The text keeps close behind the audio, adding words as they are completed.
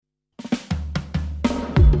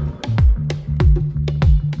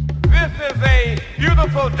is a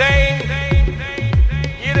beautiful day.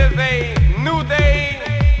 It is a new day.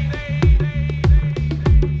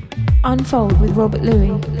 Unfold with Robert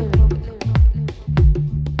Louis.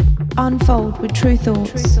 Unfold with Tru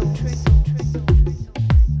Thoughts.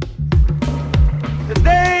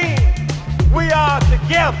 Today we are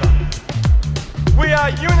together. We are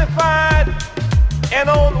unified and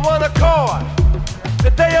on one accord.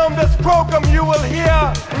 Today on this program you will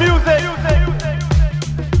hear music.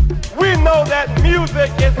 We know that music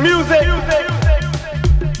is music.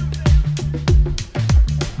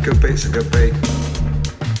 Good beats and good beat.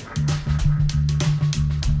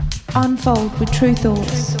 Unfold with Tru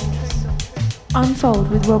Thoughts. Unfold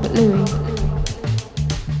with Robert Louis.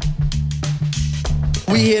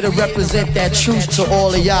 We here to represent that truth to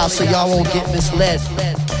all of y'all so y'all won't get misled.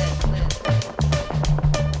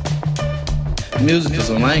 Music is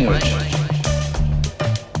a language.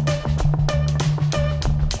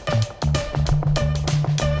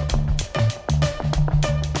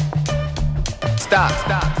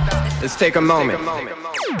 Stop. Let's take a moment.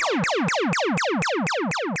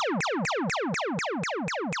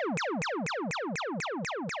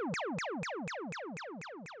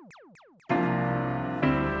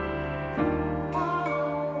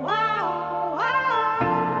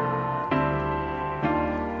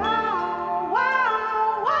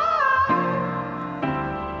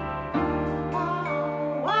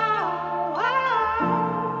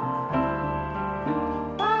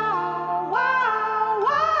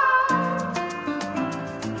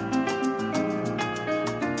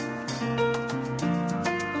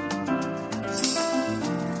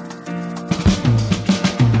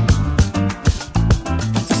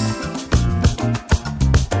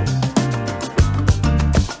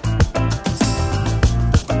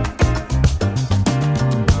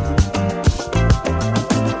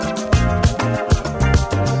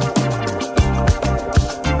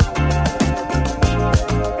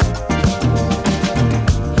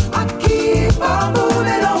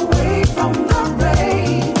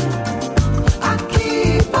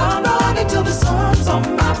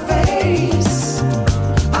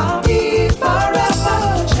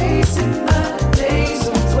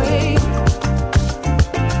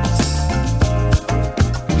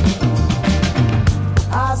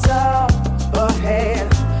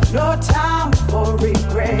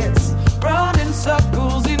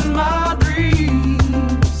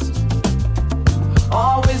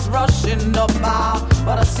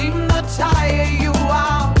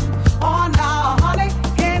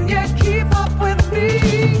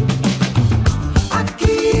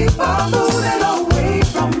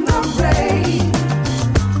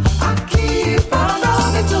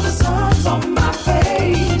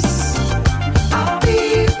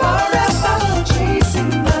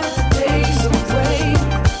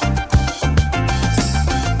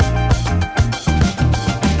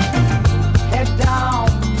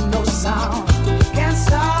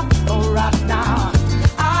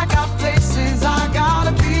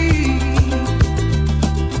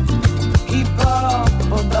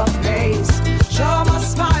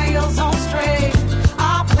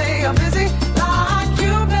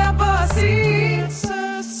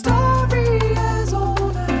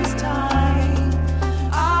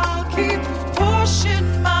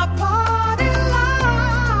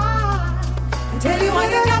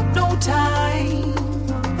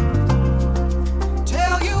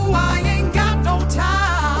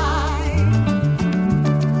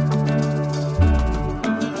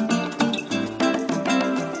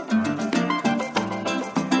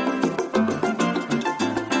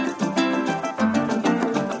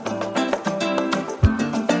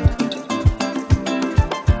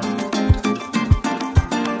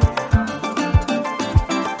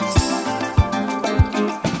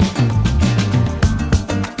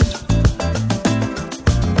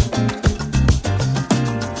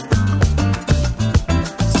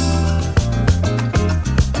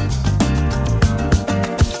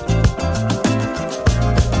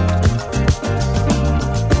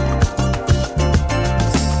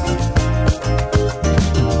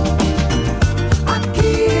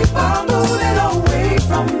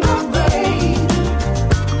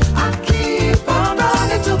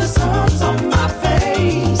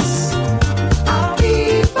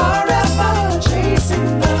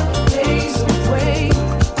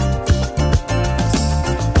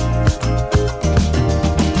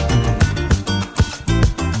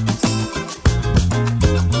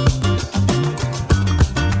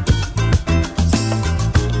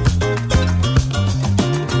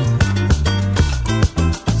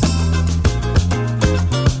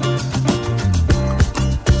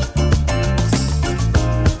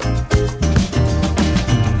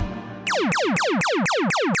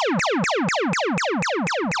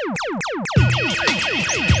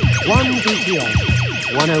 Only on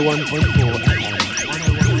 101.4 FM.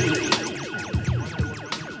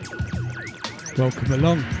 Welcome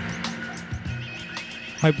along.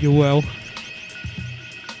 Hope you're well.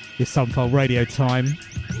 It's Unfold Radio time.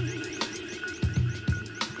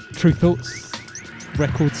 Tru Thoughts,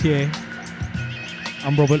 records here.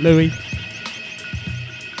 I'm Robert Louis.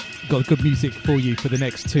 Got good music for you for the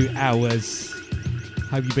next 2 hours.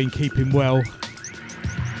 Hope you've been keeping well.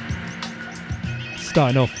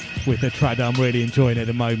 Starting off with a track that I'm really enjoying at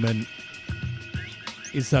the moment.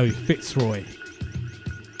 Izo FitzRoy.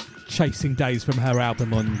 Chasing Days from her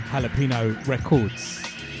album on Jalapeno Records.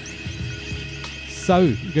 So,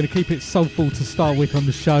 you're going to keep it soulful to start with on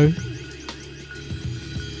the show.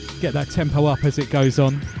 Get that tempo up as it goes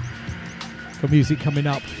on. Got music coming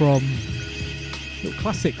up from little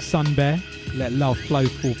classic Sun Bear, Let Love Flow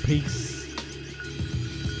for Peace.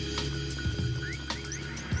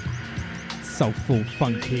 Soulful,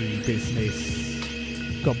 funky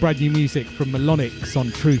business. Got brand new music from MELONYX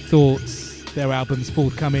on Tru Thoughts. Their album's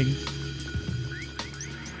forthcoming.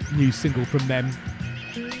 New single from them.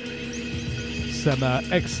 Some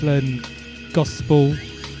excellent gospel,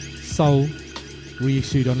 soul,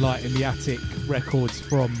 reissued on Light in the Attic records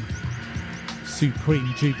from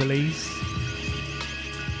Supreme Jubilees.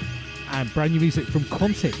 And brand new music from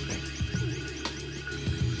Quantic.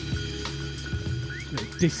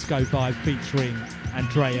 Disco vibe featuring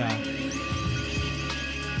Andreya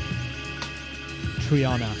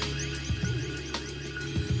Triana.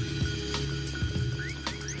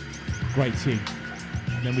 Great tune.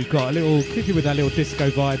 And then we've got a little kicky with that little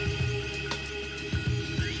disco vibe.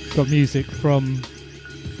 Got music from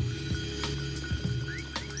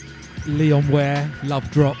Leon Ware,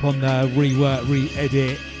 Love Drop on the rework,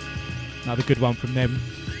 re-edit. Another good one from them.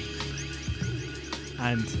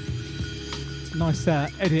 And nice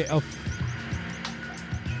edit of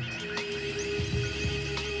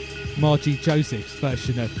Margie Joseph's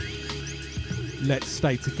version of Let's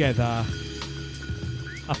Stay Together.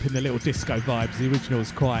 Up in the little disco vibes. The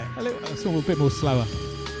original's quite it's all a bit more slower.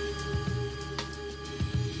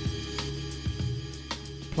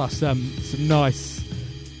 Plus some nice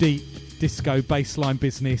deep disco bassline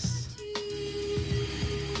business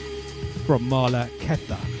from Marla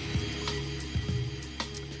Kether.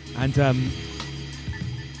 And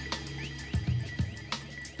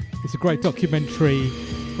it's a great documentary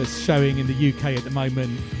that's showing in the UK at the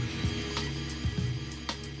moment.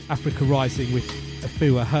 Africa Rising with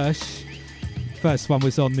Afua Hirsch. First one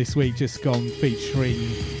was on this week, just gone, featuring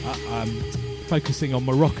focusing on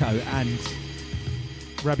Morocco, and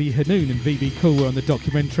Rabbi Hanoun and VB Cool were on the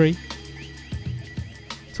documentary,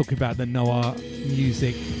 talking about the Noah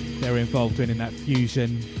music they're involved in that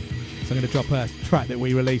fusion. So I'm going to drop a track that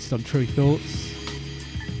we released on Tru Thoughts.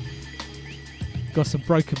 Got some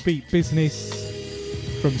broken beat business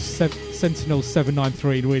from Sentinel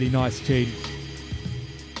 793, really nice tune.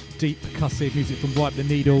 Deep percussive music from Wipe the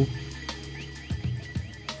Needle.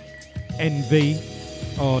 Envee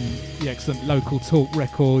on the excellent Local Talk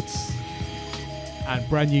Records. And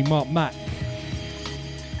brand new Marc Mac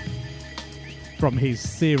from his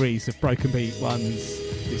series of broken beat ones.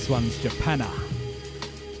 This one's Japana.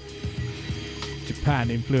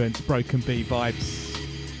 Japan influenced broken beat vibes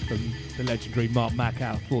from the legendary Marc Mac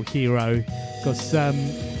out for Hero. Got some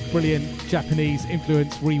brilliant Japanese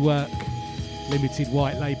influence rework. Limited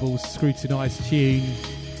white labels, scrutinised tune.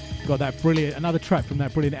 Got that brilliant, another track from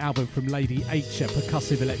that brilliant album from Lady Aicha,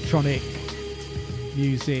 percussive electronic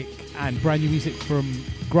music, and brand new music from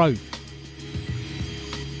Growth.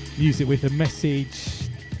 Music with a message,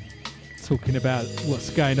 talking about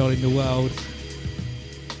what's going on in the world.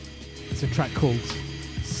 It's a track called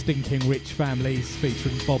Stinking Rich Families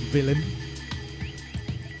featuring Bob Villain.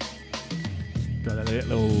 Got a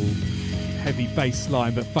little heavy bass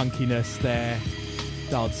line but funkiness there.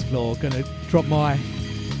 Dance floor. Gonna drop my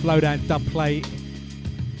flow down dubplate,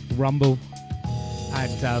 rumble,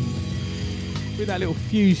 and with that little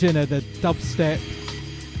fusion of the dubstep,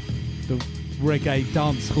 the reggae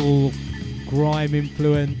dancehall grime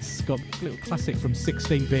influence. Got a little classic from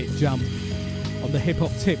 16-bit jump. On the hip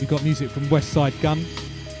hop tip, we've got music from Westside Gunn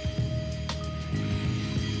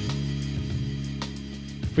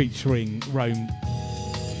featuring Rome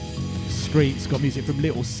Streets. Got music from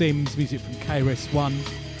Little Simz, music from KRS One,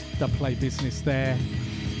 dubplate business there.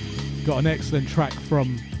 Got an excellent track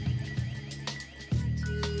from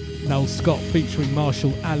Noel Scott featuring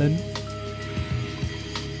Marshall Allen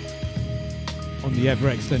on the ever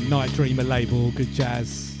excellent Night Dreamer label, good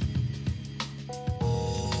jazz.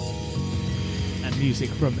 And music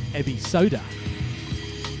from Ebi Soda.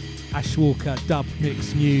 Ash Walker dub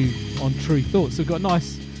mix new on Tru Thoughts. So we've got a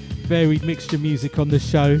nice varied mixture of music on the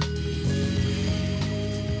show.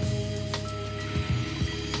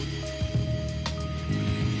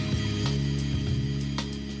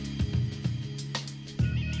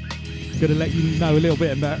 Gonna let you know a little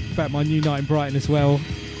bit about my new night in Brighton as well.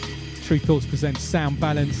 Tru Thoughts presents Sound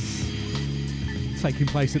Balance, taking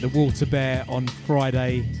place at the Water Bear on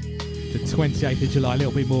Friday, the 28th of July. A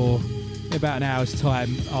little bit more, in about an hour's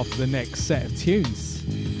time after the next set of tunes.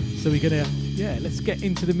 So we're gonna, let's get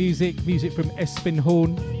into the music from Espen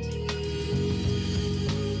Horne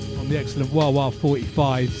on the excellent Wah Wah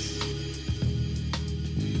 45s.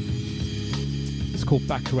 It's called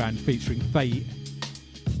Background, featuring Faye,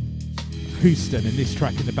 Houston, and this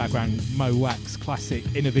track in the background, Mo Wax classic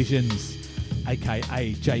Innovisions,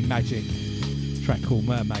 aka J Magic, track called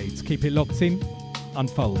Mermaids. Keep it locked in,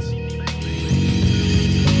 Unfolds.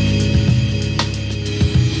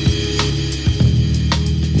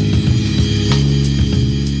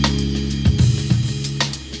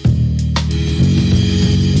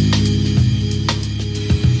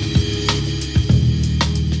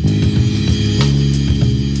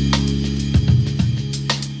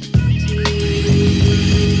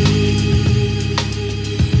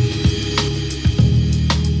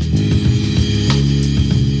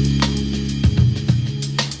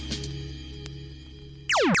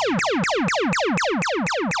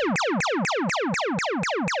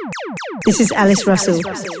 This is Alice Russell,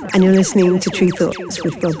 and you're listening to Tru Thoughts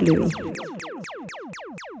with Rob Louie.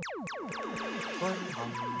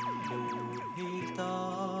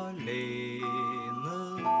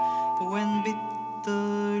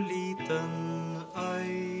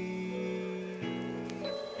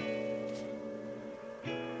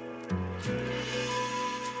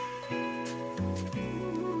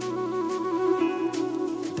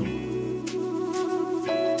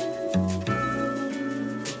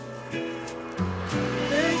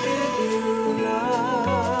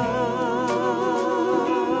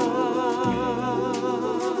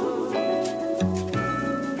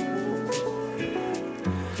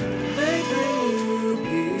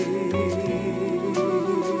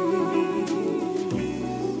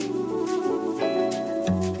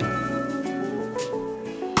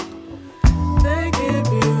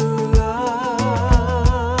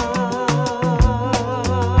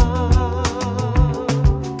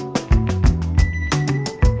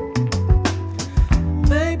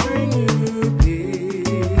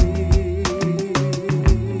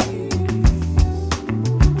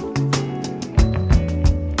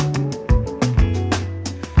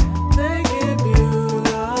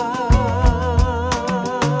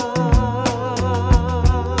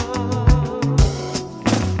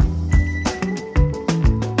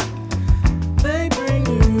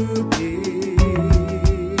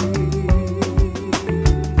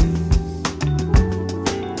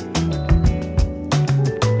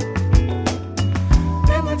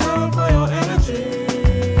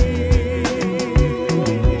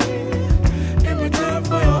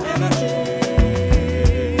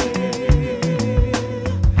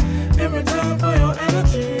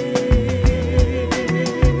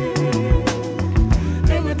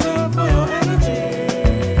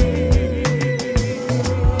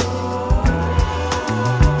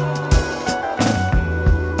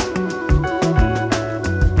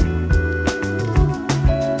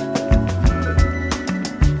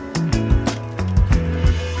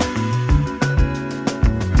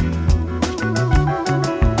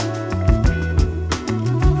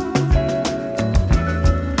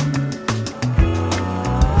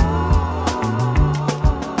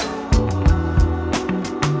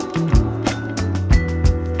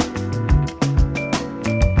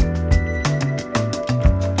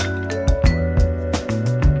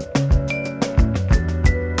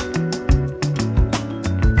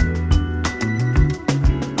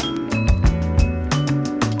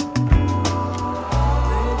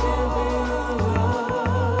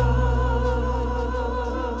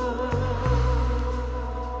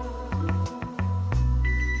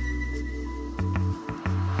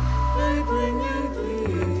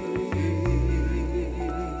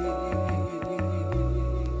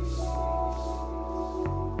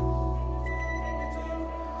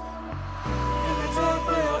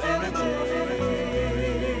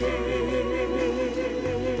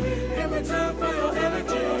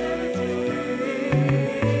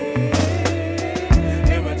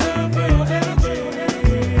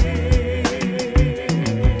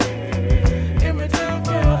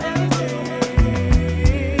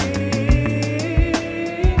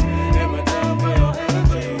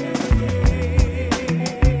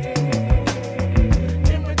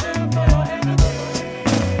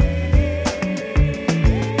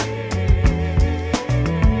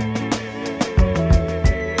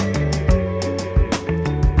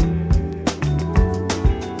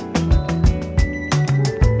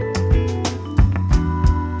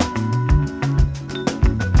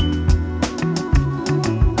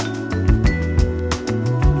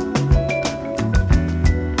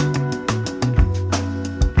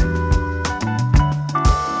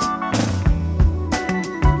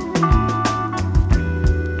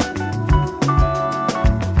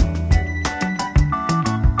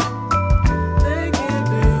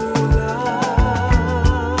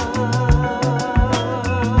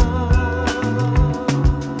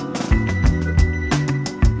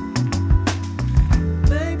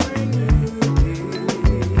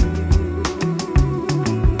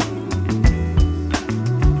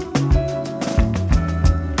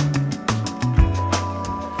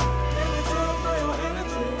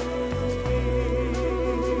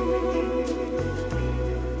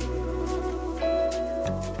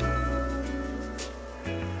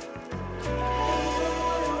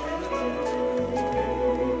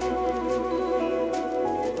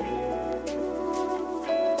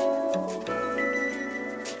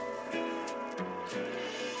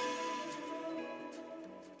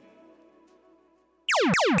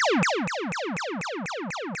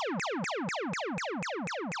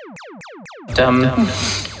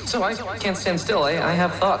 So I can't stand still. I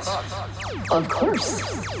have thoughts. Of course.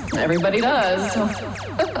 Everybody does.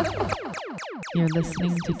 You're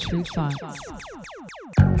listening to Tru Thoughts.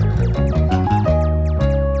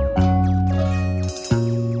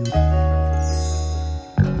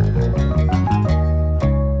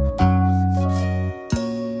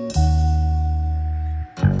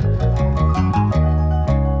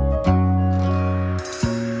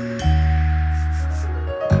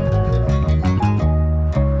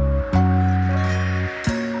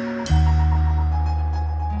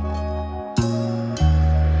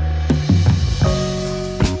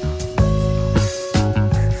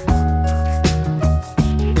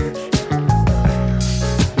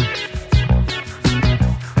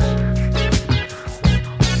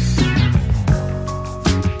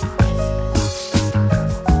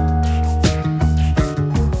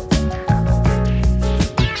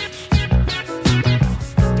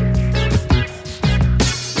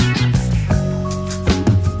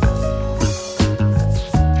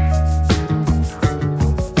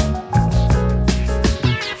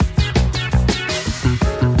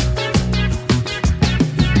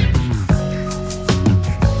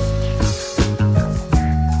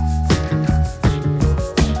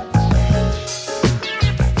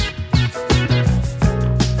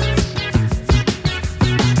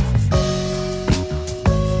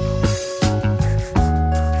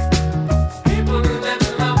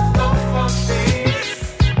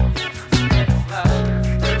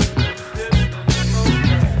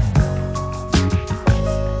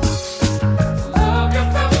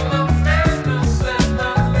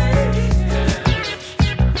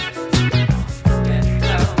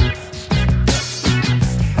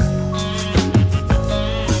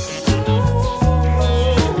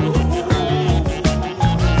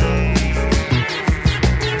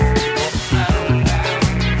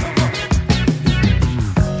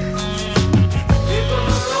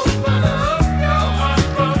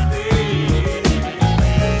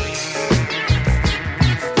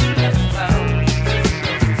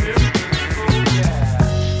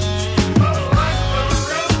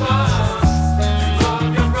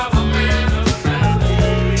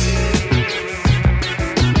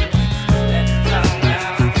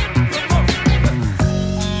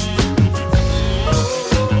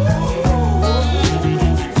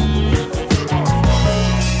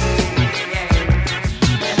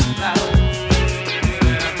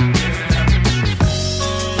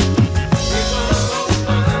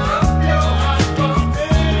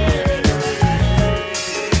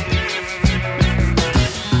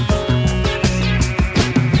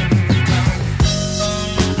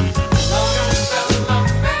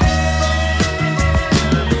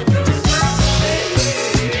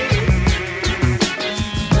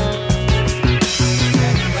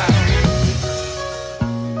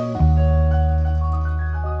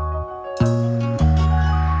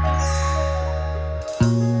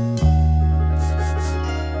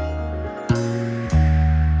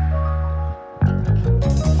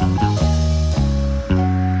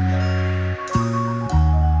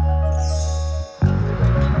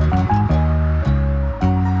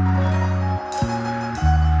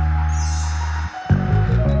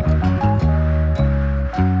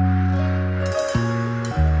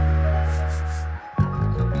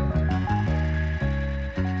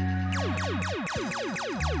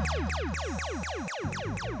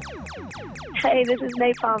 Hey, this is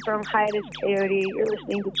Napalm from Hiatus Coyote. You're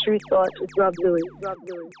listening to Tru Thoughts with Rob Louie.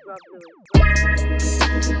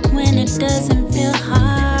 When it doesn't feel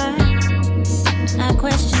hard, I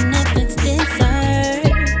question if it's deserved.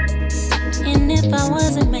 And if I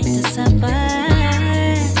wasn't made to suffer,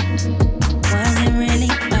 was it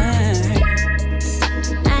really earned?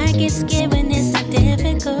 I get scared when it's not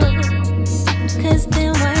difficult, 'cause the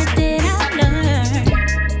word that I learned,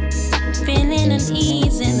 feeling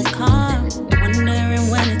unease in the car, wondering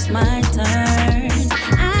when it's my turn.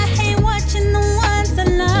 I hate watching the ones I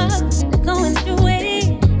love going through it,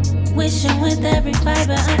 wishing with every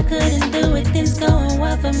fiber I couldn't do it. Things going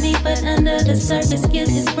well for me, but under the surface guilt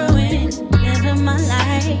is brewing. Living my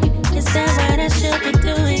life, is that what I should be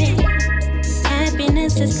doing?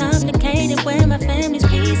 Happiness is complicated when my family's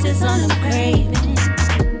peace is all I'm craving.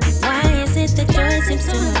 Why is it that joy seems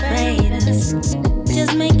to evade us?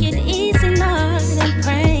 Just make it easy, Lord, I'm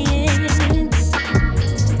praying.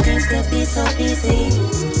 Things could be so easy,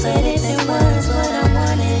 but if it was what I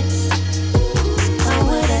wanted, why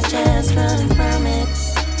would I just run from it?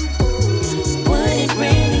 Would it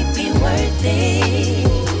really be worth it?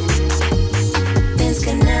 Things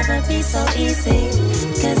could never be so easy,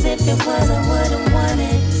 it was, I wouldn't want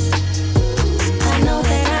it. I know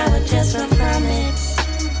that I would just run from it.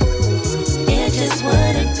 It just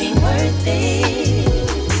wouldn't be worth it.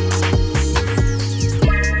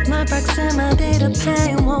 My proximity to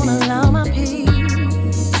pain won't allow my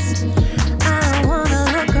peace. I don't wanna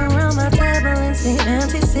look around my table and see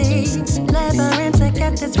empty seats. Laboring to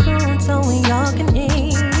get this food so we all can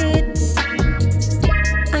eat.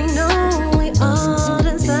 I know we all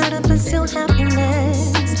desire to pursue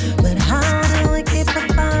happiness, but how do we keep a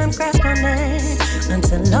firm grasp on it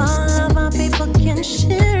until all of our people can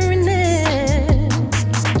share in it?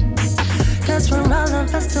 Cause for all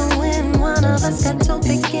of us to win, one of us got to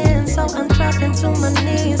begin. So I'm dropping to my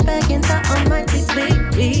knees, begging the Almighty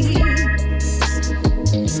please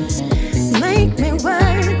make me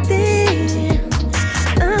worthy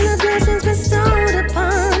of the blessings bestowed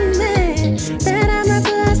upon me, that I might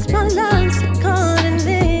bless my lungs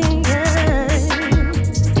accordingly, yeah.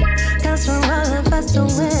 Cause for all of us to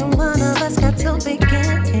win, one of us got to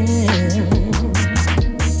begin.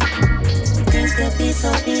 Things could be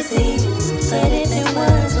so easy, but if it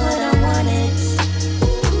was what I wanted,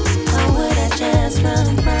 or would I just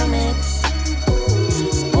run from it?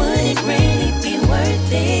 Would it really be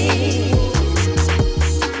worth it?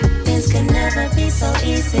 This could never be so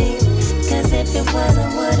easy, cause if it was, I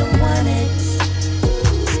wouldn't want it.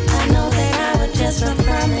 I know that I would just run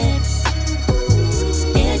from it.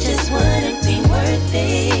 It just wouldn't be worth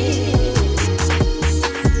it.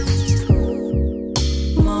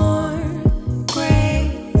 More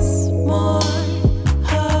grace, more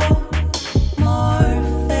hope, more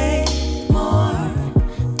faith, more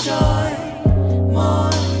joy,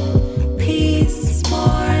 more peace,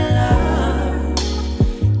 more love.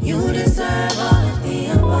 You deserve all of the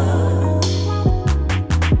above.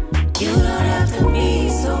 You don't have to be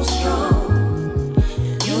so strong.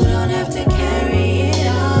 You don't have to carry it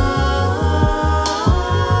all.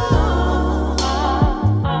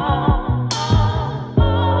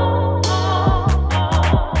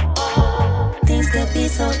 Things could be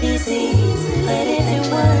so easy, but if it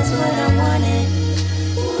was what I wanted,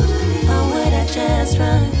 or would I just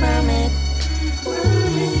run from it?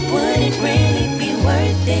 Would it really be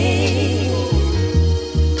worth it?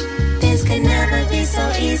 This could never be so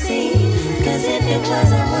easy, cause if it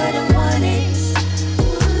was, I wouldn't want it.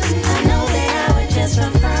 I know that I would just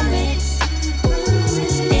run from it.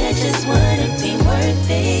 It just wouldn't be worth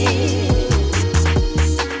it.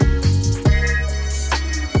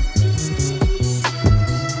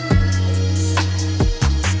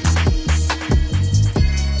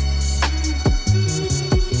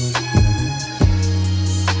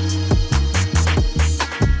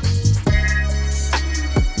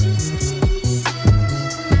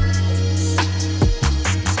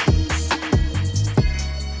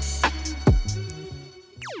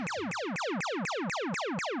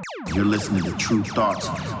 You're listening to Tru Thoughts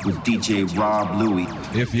with DJ Rob Louie.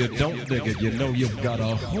 If you don't dig it, you know you've got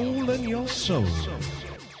a hole in your soul.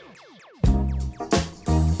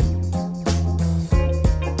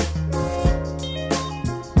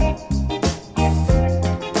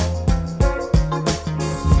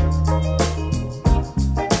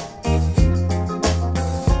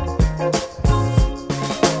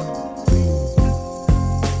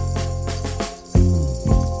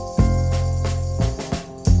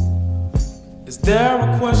 Is there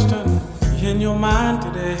a question in your mind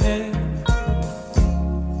today?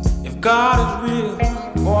 If God is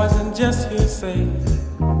real or isn't just hearsay?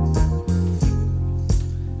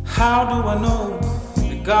 How do I know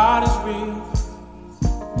that God is real?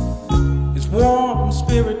 His warm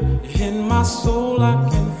spirit in my soul I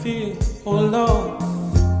can feel. Oh Lord,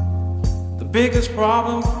 the biggest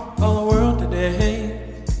problem of the world today,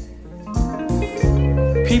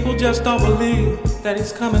 people just don't believe that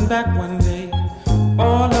he's coming back one day.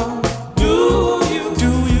 Oh Lord, do you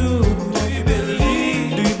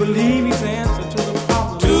believe he's the answer to the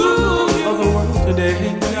problem of the world today?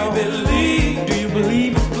 Do you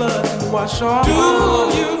believe his blood can wash off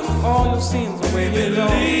all your sins away?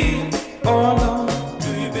 Oh Lord, do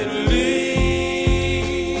you believe?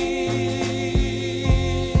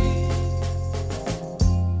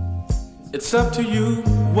 It's up to you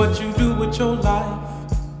what you do with your life.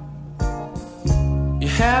 You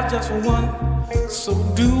have just one, so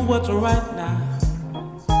do what's right now.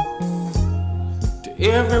 To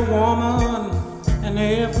every woman and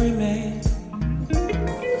every man,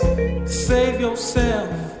 save yourself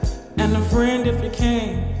and a friend if you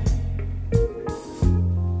can.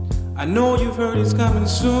 I know you've heard he's coming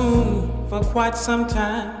soon for quite some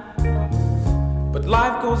time, but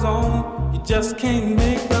life goes on, you just can't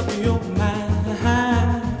make up your mind.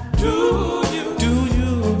 Do you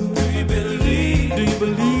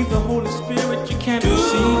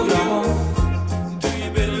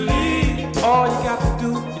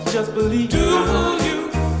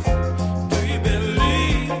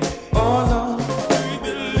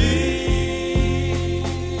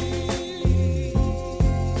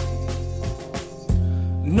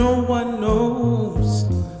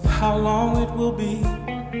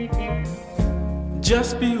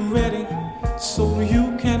Just be ready so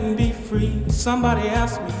you can be free. Somebody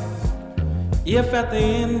asked me if at the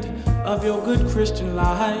end of your good Christian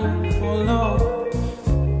life, oh Lord,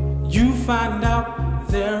 you find out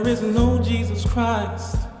there is no Jesus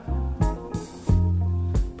Christ.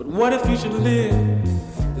 But what if you should live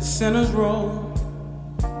the sinner's role?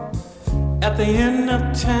 At the end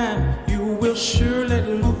of time, you will surely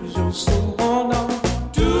lose your soul. Oh Lord,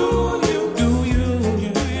 do you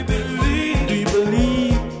believe? Do you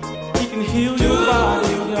believe He can heal your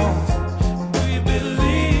body, y'all? Do you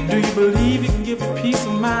believe? Do you believe He can give you peace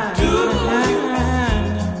of mind? Do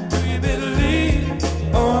you believe?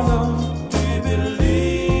 Oh Lord, do you believe?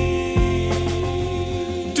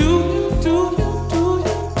 Do you?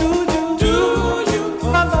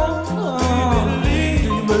 Oh Lord, do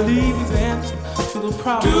you believe He's the answer to the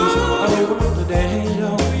problems of your world today,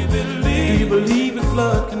 y'all? Do you believe His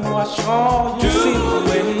blood can wash all your sins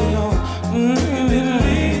away, y'all?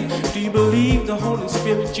 Do you believe the Holy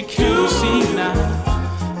Spirit you can receive now?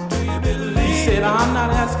 He said, I'm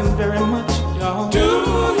not asking very much, y'all.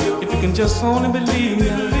 If you can just only believe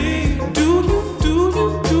now. Do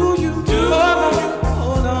you?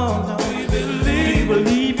 Oh no. Do you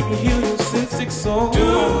believe you can heal your sin sick soul? Do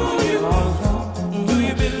you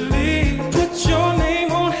believe? Put your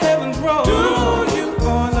name on heaven's roll. Do you?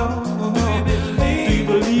 Oh no. Do you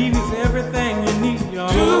believe He's everything you need, y'all?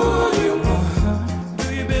 Do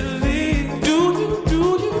you believe? Do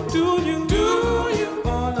you?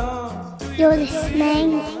 Oh no. You're listening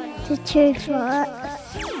to Tru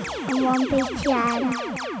Thoughts on 1BTN.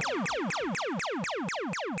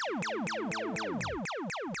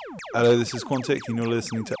 Hello, this is Quantic and you're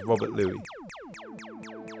listening to Robert Louis.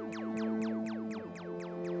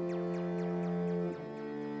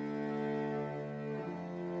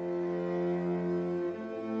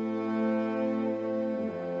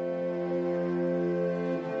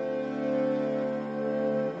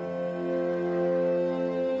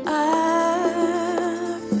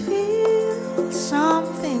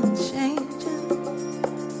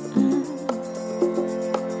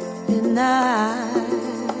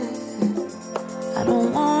 I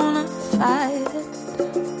don't wanna fight it,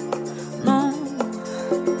 no.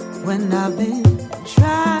 When I've been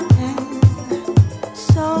trying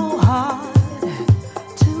so hard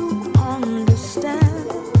to understand,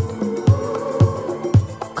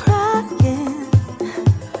 crying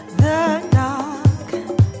the dark,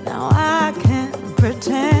 now I can't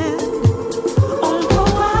pretend.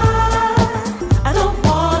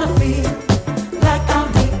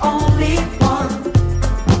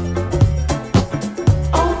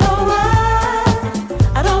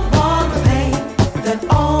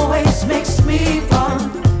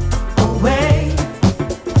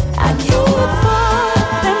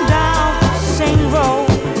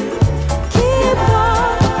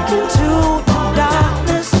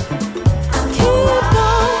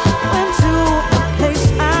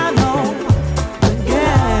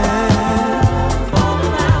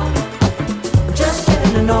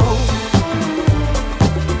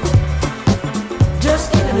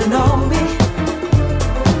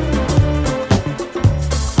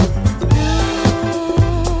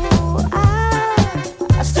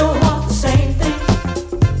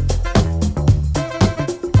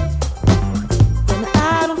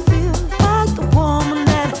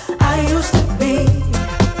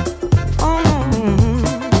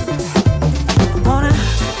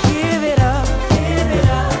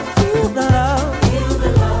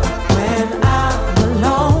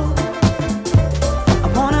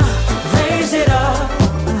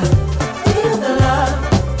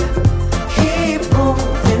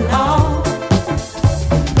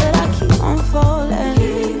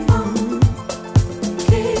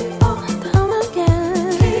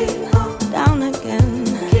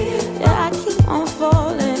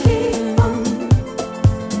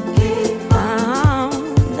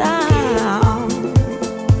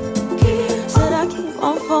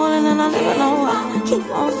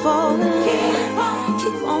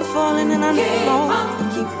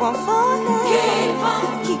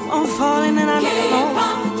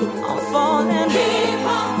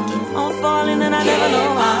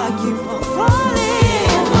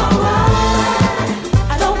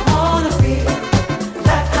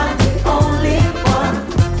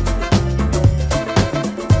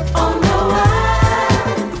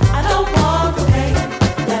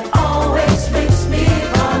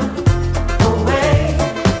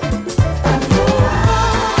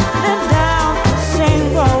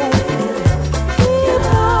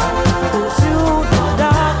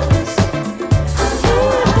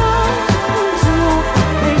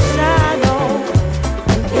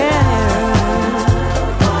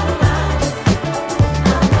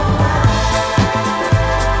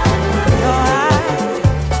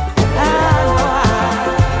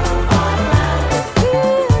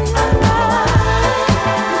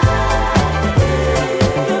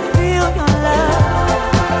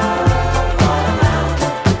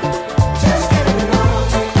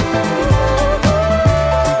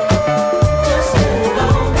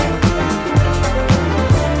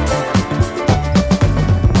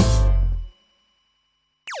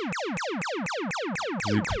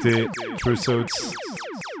 Vous écoutez Tru Thoughts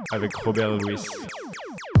avec Robert Louis.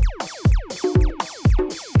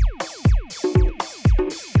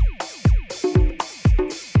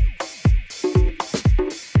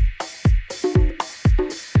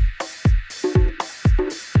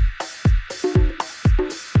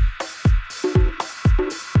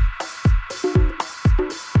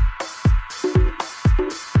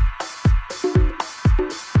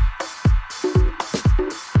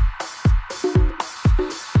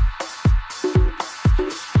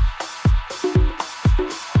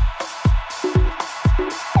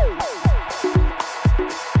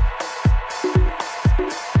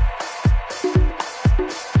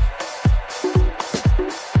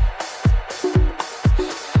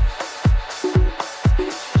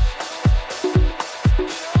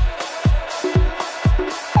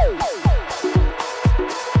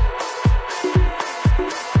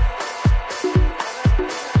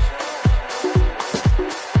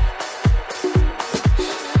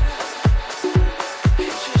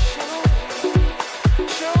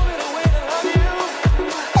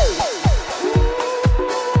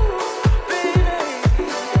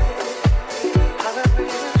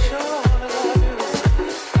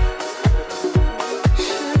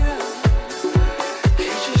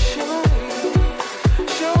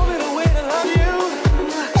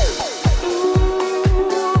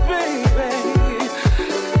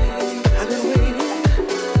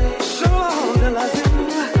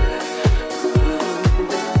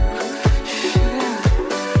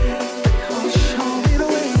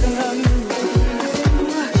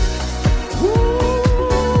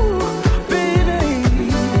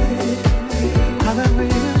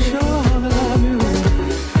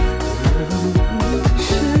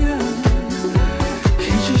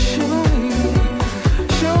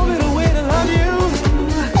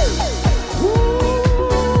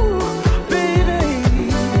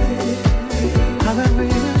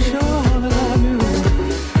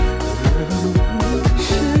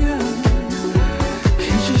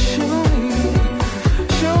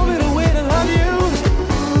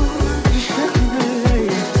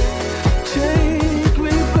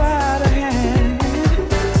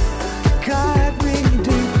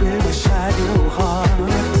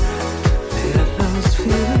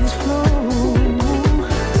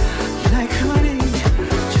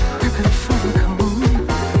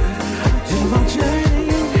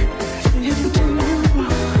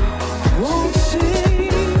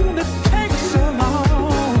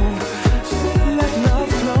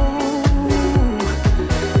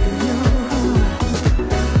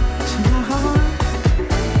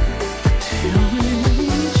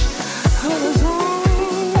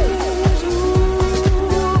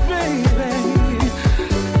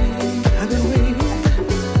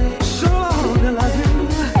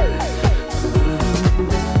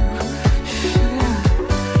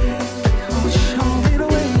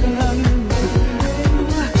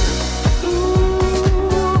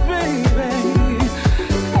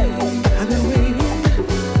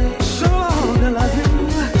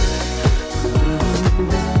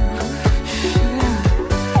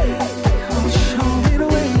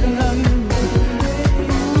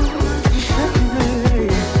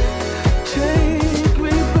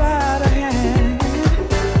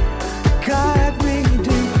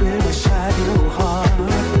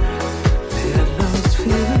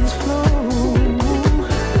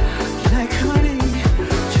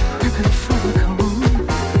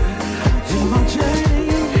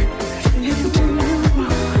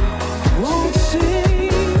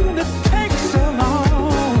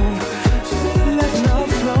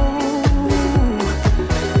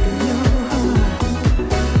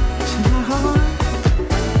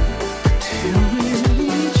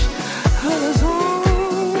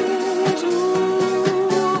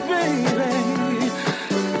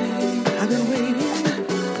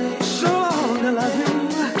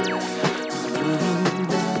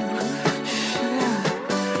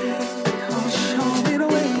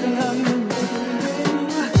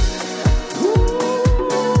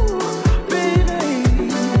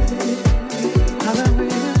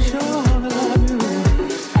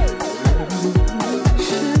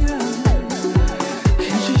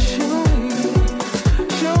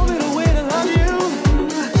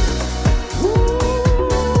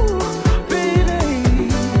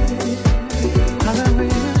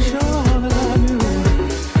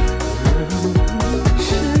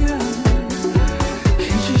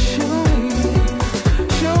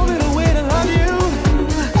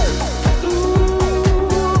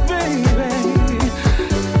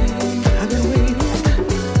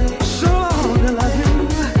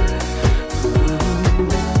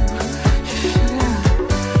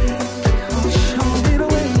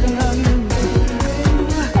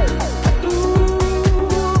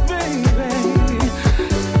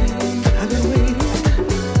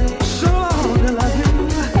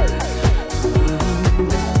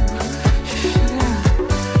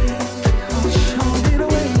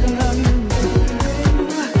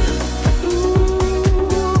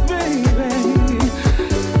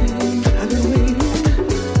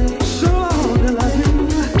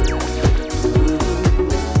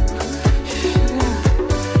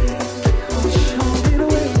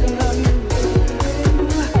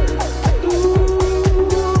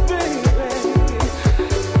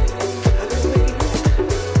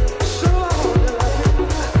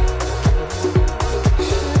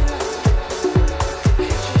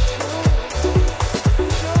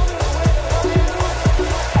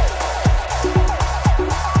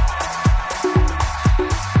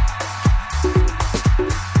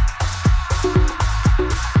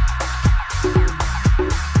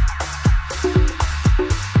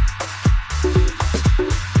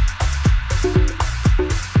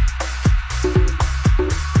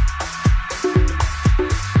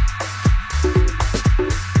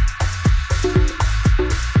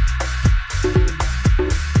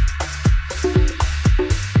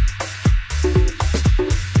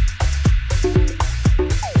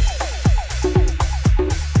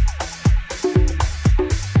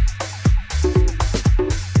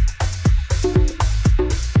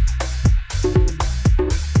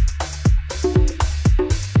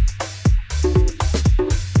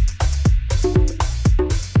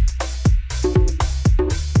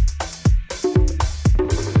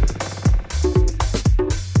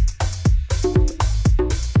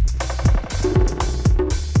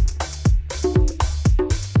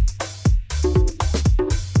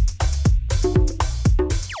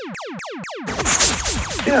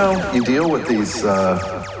 these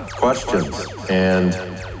questions, and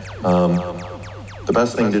the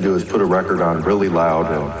best thing to do is put a record on really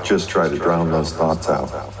loud and just try to drown those thoughts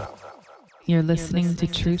out. You're listening to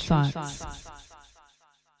Tru Thoughts.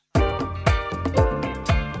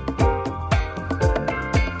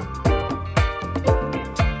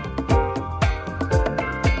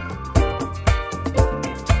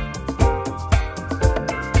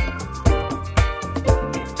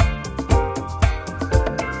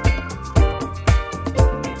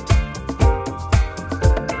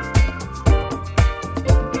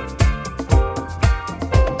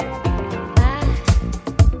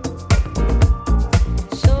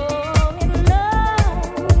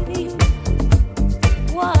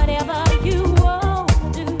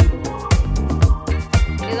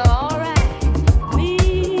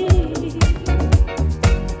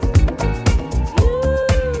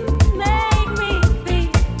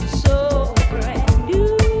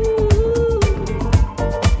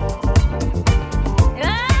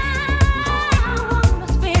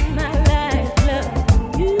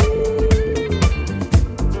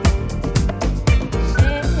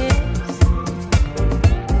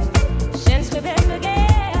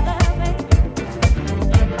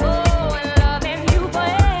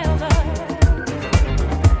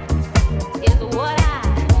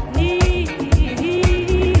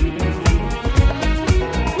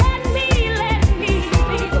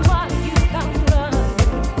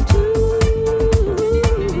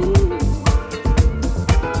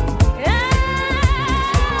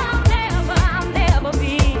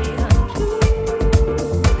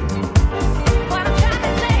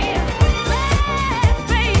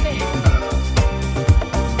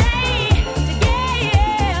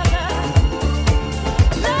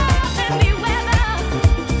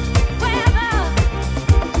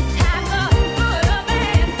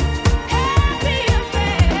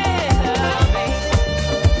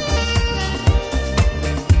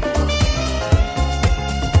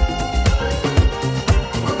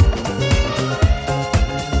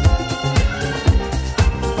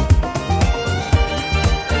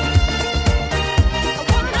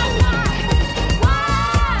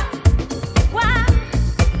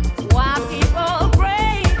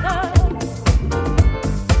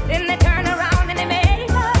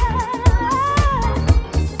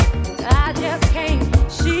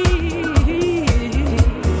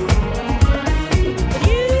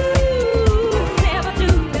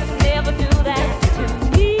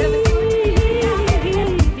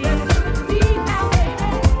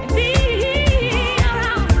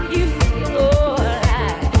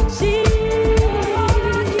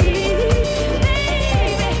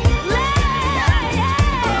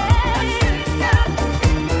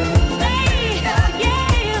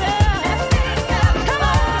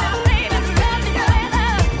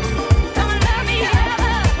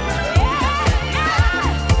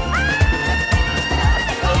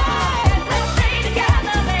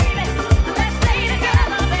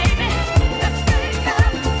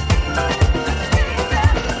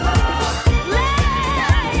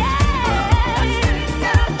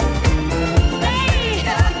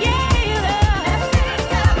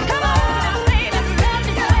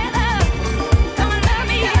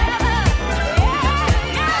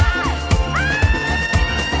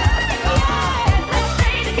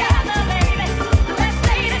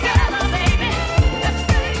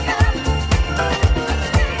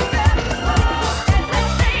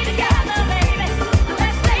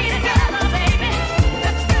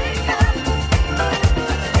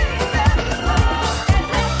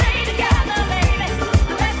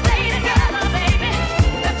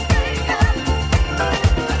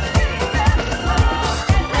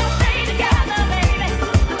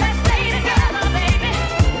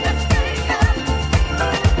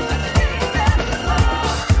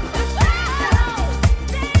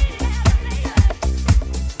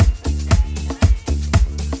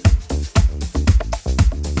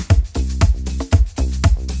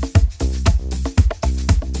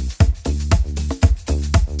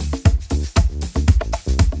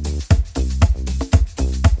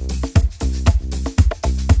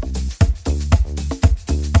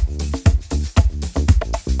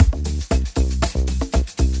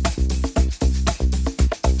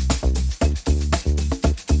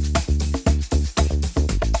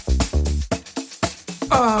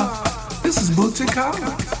 This is Bootsy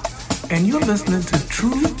Collins, and you're listening to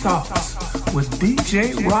Tru Thoughts with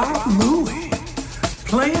DJ Rob Louie,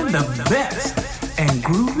 playing the best and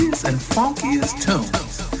grooviest and funkiest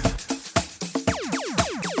tunes.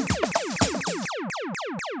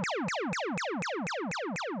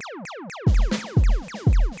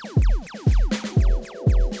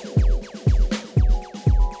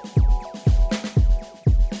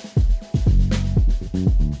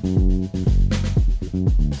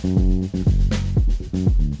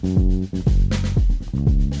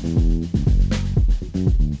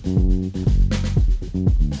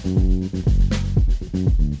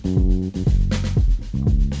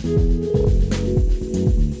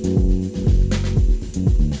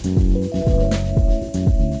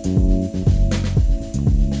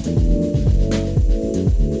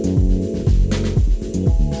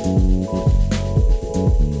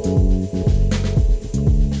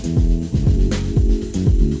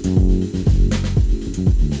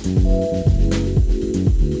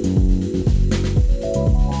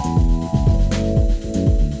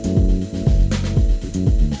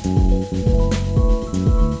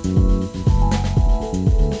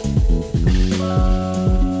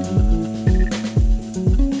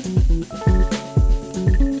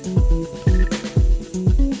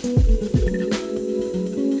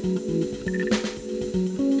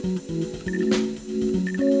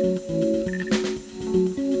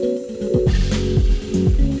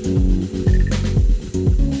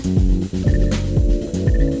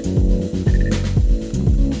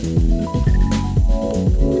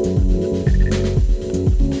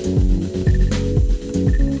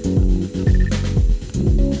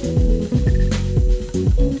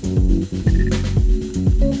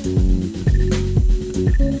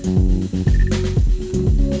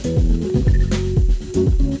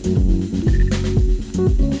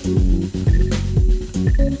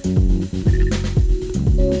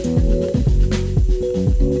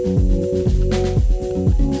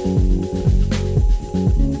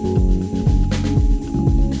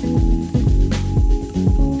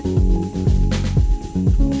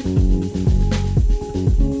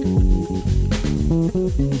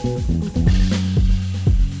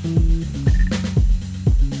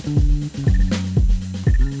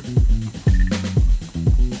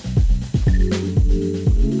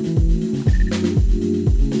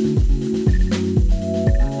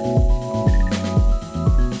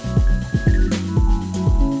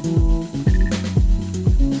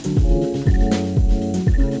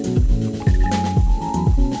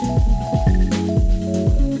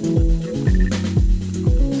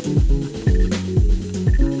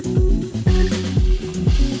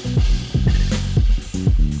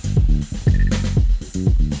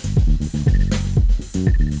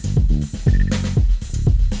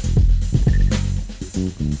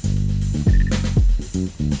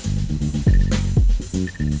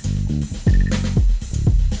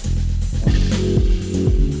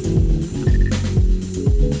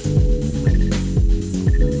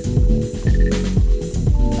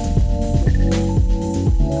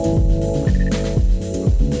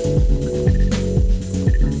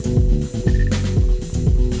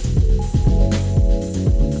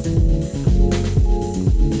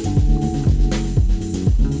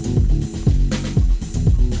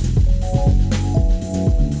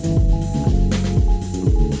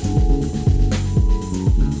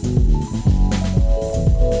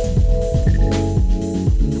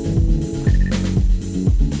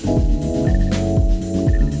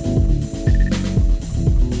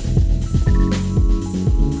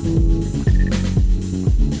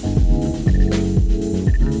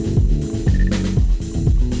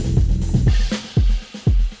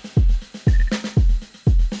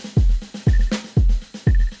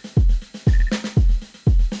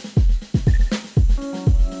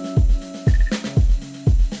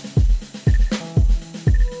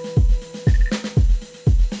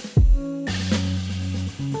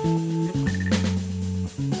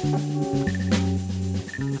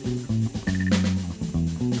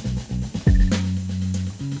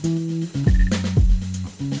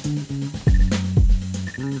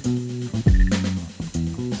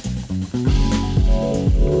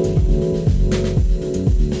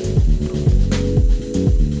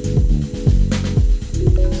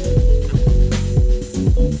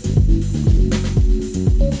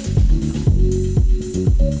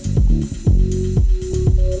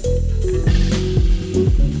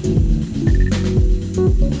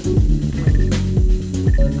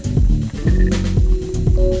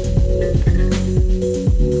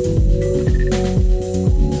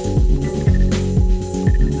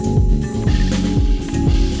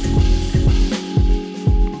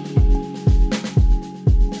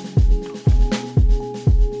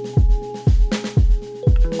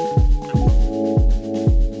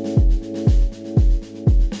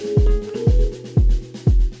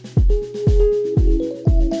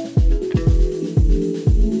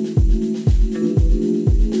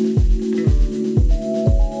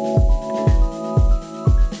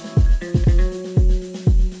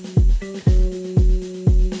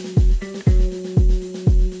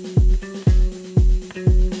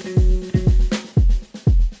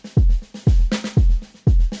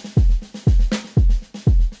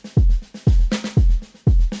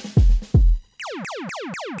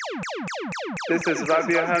 This is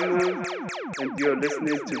Rabia Harmoon, and you're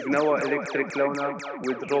listening to Gnawa Electric Launa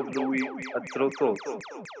with Rob Louis at Tru Thoughts.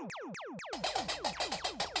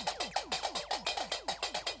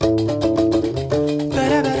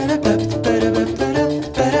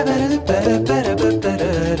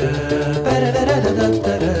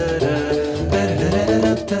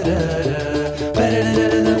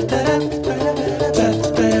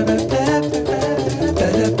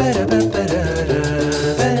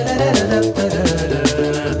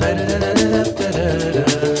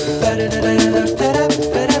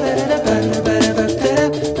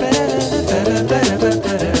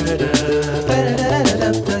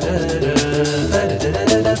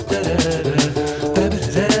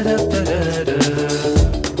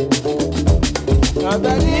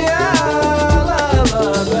 Yeah.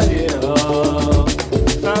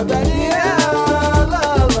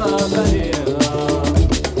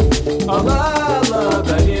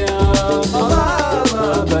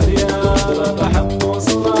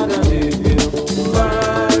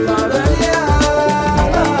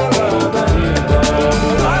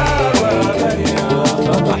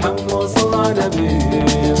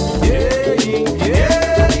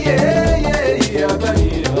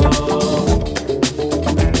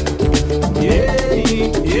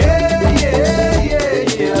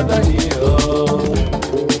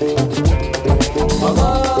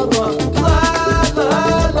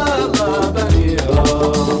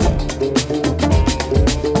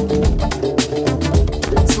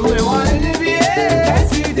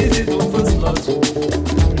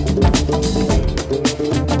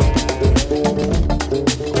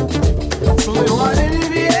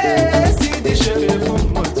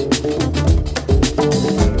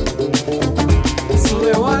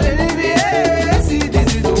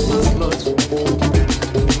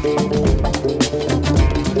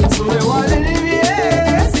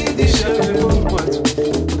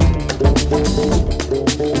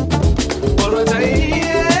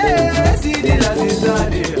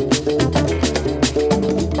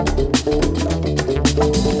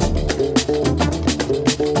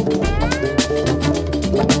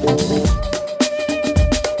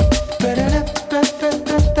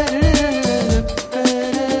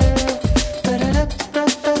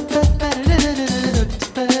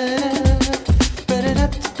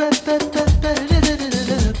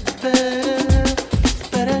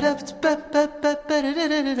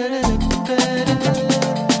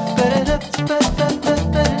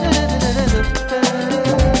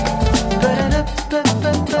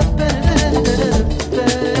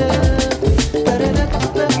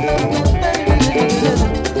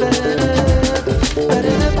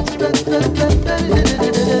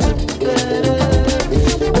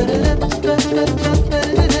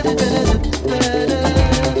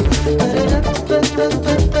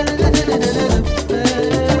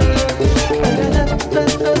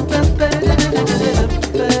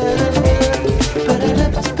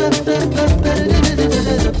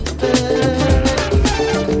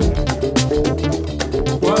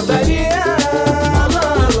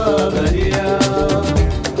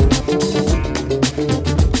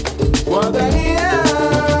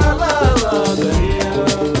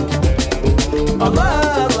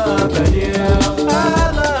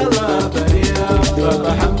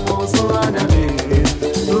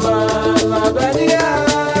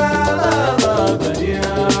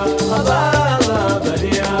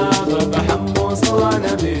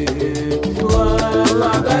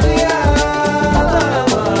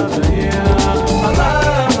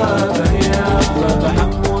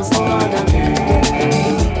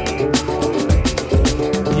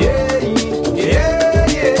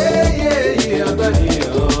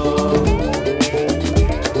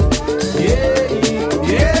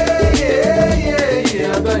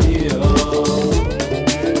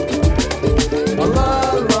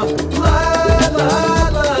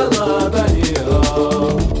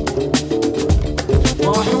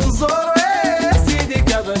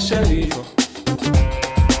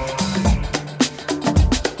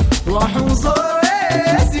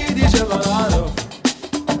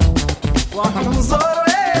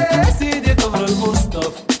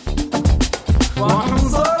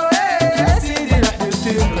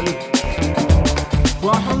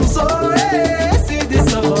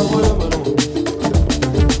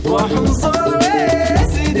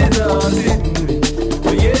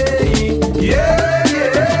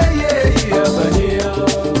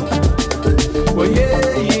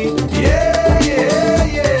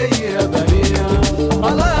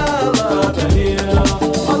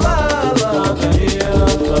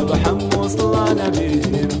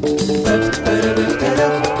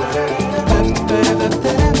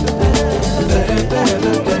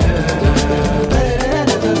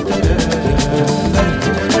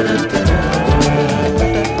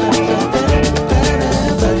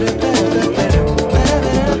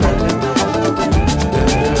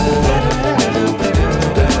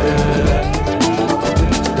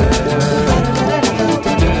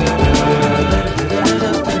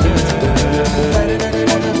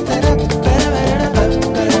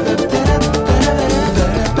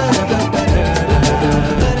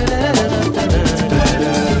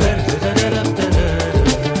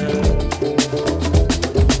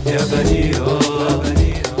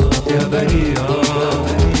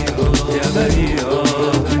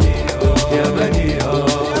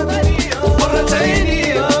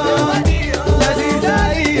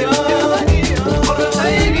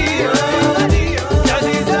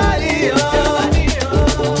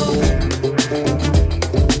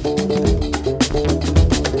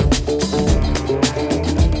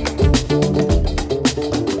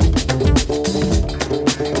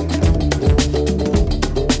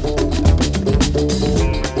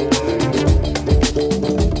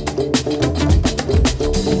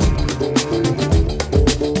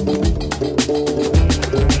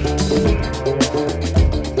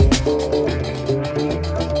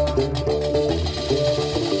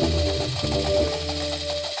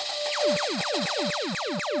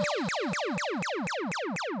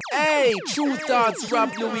 Hey, Tru Thoughts, Rob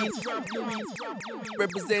Louis.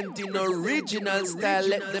 Representing original style,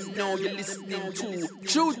 let them know you're listening to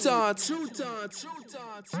Tru Thoughts.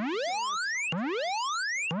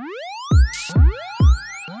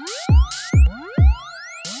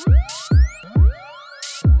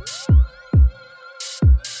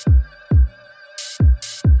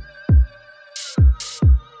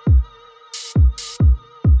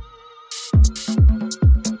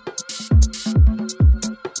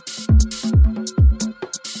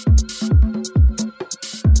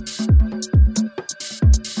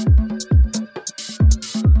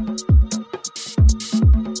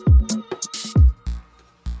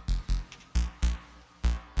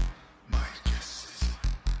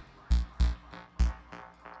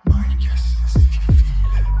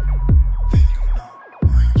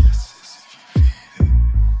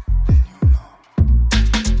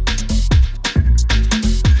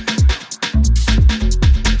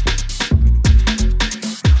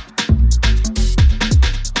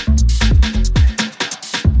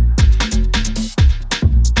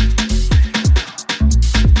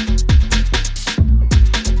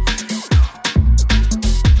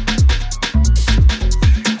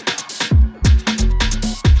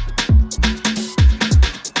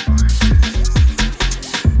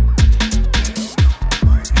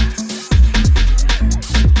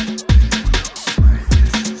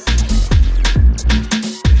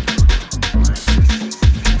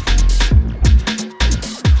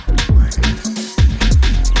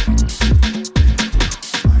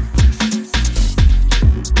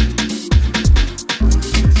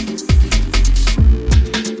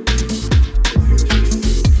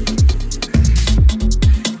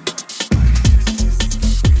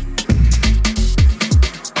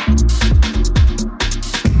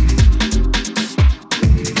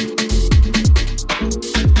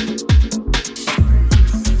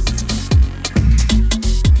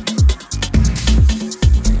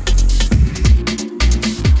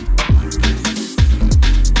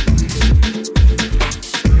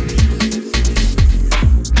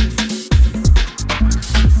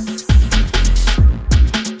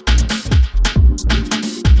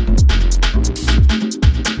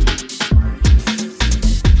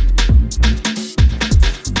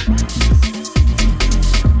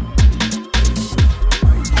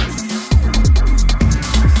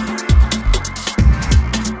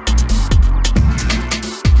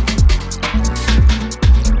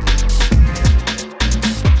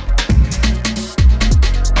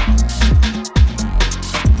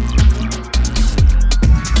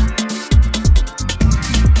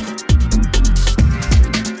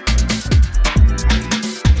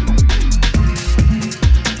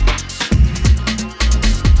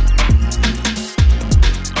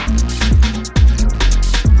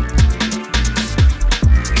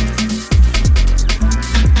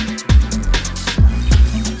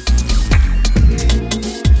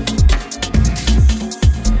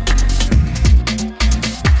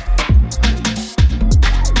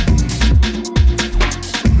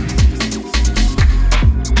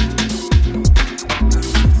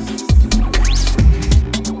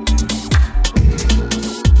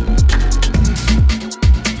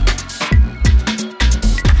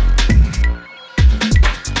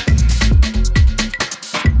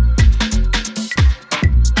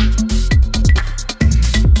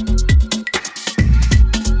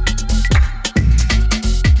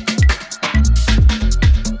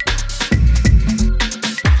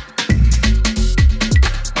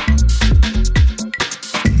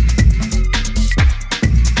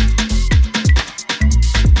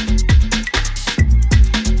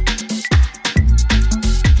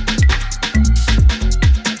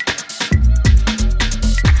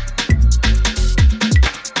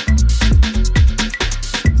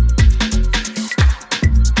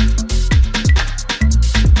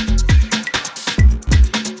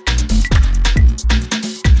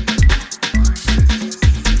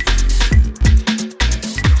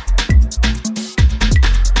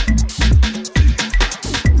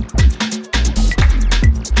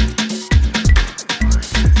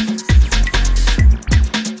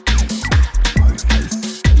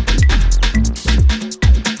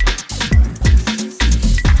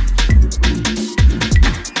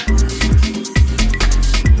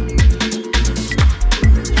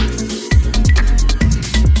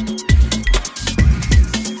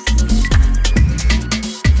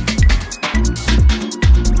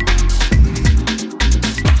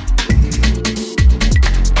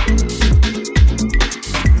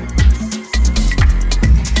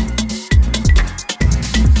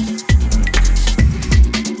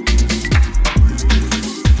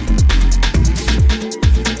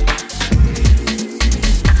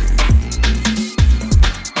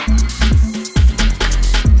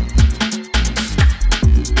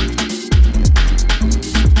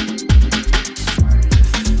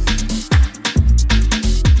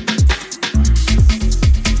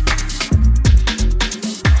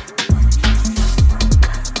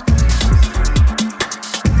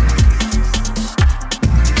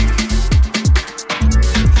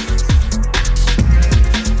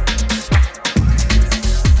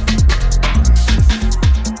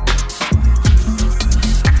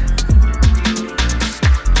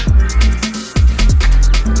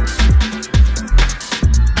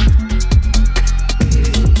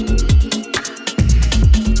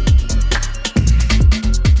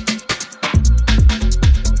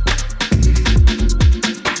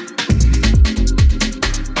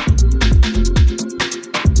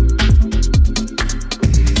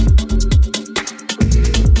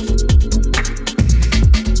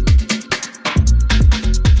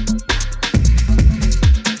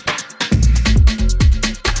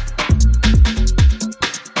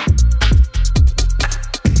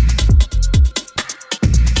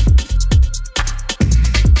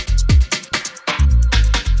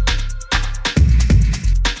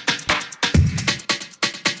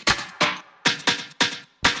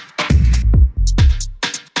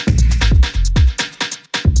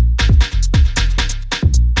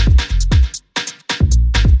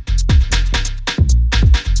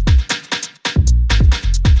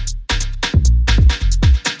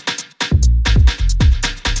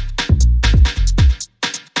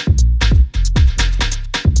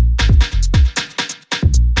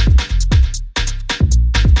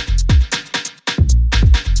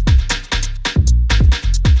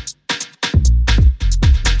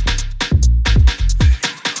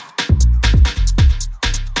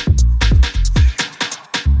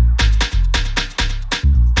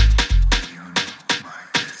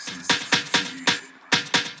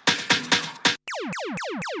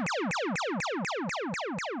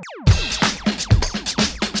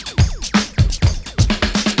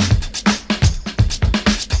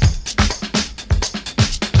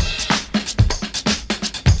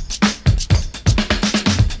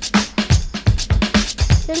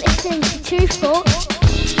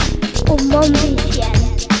 Thoughts on One BTN.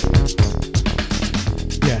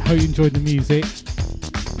 Yeah, hope you enjoyed the music.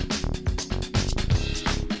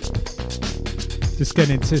 Just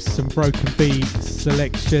getting into some broken beat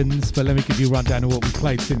selections, but let me give you a rundown of what we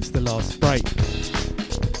played since the last break.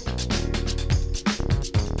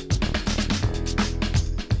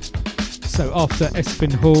 So after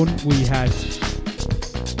Espen Horne, we had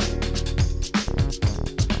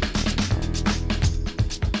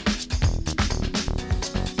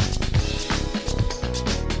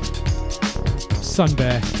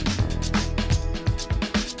Sunbear.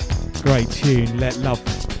 Great tune, Let Love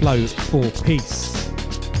Flow for Peace.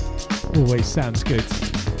 Always sounds good.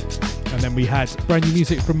 And then we had brand new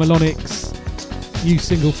music from MELONYX, new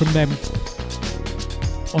single from them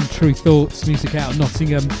on Tru Thoughts, music out of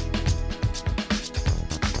Nottingham.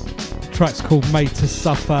 The track's called Made to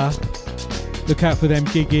Suffer. Look out for them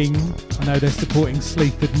gigging. I know they're supporting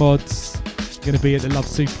Sleaford Mods. Going to be at the Love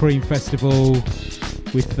Supreme Festival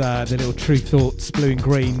with the little Tru Thoughts Blue and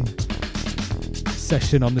Green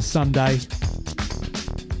session on the Sunday.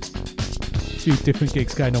 A few different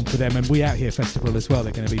gigs going on for them, and We Out Here Festival as well,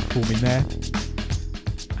 they're going to be performing there.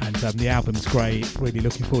 And the album's great, really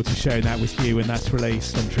looking forward to sharing that with you when that's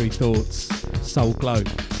released on Tru Thoughts, Soul Glow.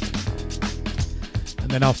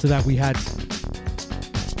 And then after that we had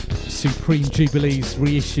Supreme Jubilees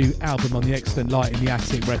reissue album on the excellent Light in the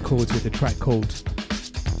Attic Records with a track called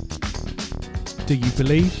Do You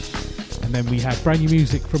Believe? And then we had brand new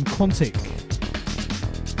music from Quantic,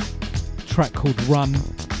 a track called Run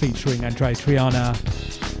featuring Andreya Triana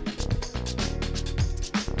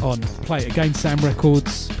on Play It Again Sam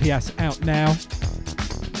Records. PS out now,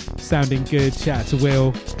 sounding good. Shout out to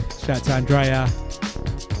Will, shout out to Andreya.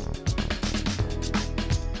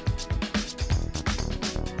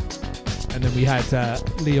 And then we had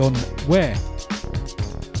Leon Ware,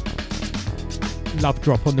 Love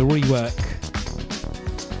Drop on the rework.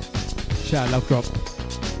 Shout out Love Drop,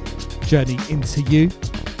 Journey Into You.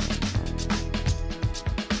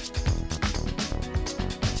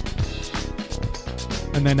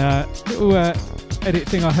 And then a little edit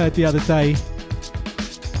thing I heard the other day,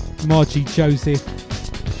 Margie Joseph,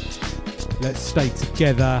 Let's Stay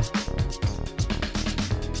Together,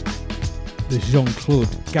 the Jean-Claude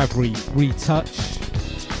Gavry retouch.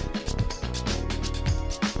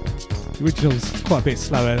 The original's quite a bit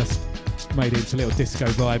slower, that's made it into a little disco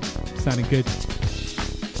vibe, sounding good.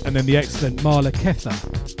 And then the excellent Marla Kether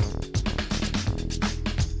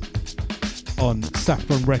on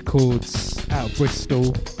Saffron Records out of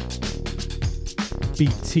Bristol,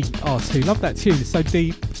 BTR2. Love that tune, it's so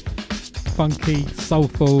deep, funky,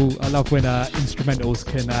 soulful. I love when instrumentals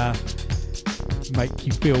can make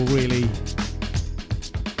you feel really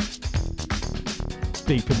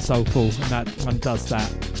deep and soulful, and that one does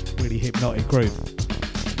that, really hypnotic groove.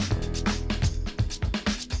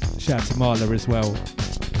 Shout out to Marla as well.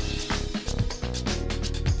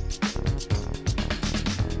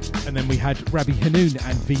 And then we had Rabbi Hanoun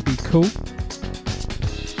and VB Cool,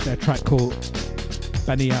 their track called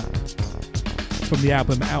Bania from the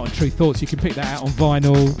album out on Tru Thoughts. You can pick that out on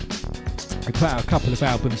vinyl. I put out a couple of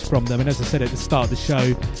albums from them, and as I said at the start of the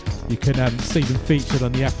show, you can see them featured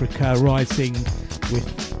on the Africa Rising with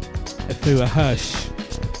Afua Hirsch,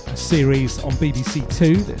 a series on BBC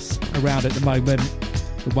Two that's around at the moment,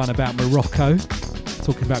 the one about Morocco,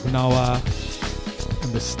 talking about Gnawa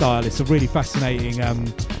and the style. It's a really fascinating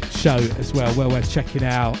show as well worth checking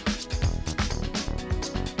out.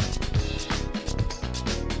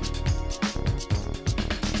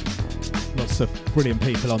 Lots of brilliant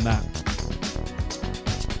people on that.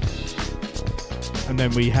 And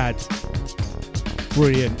then we had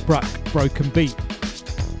brilliant Bruk Broken Beat,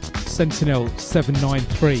 Sentinel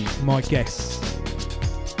 793, My Guess.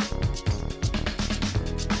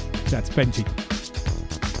 That's Benji.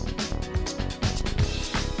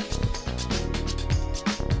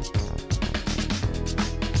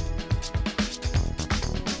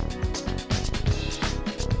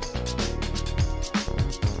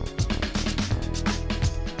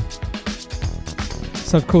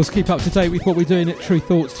 So of course keep up to date with what we're doing at Tru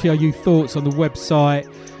Thoughts, TRU Thoughts, on the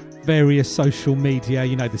website, various social media,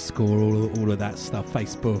 you know the score, all of that stuff,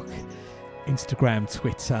 Facebook, Instagram,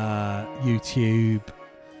 Twitter, YouTube.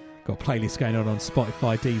 Got playlists going on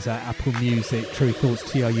Spotify, Deezer, Apple Music, Tru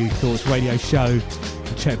Thoughts, TRU Thoughts, radio show. You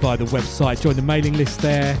can check via the website, join the mailing list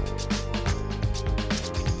there.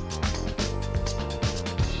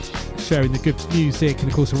 Sharing the good music, and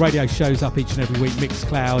of course the radio show's up each and every week,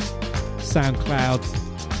 Mixcloud, SoundCloud.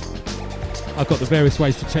 I've got the various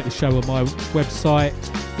ways to check the show on my website,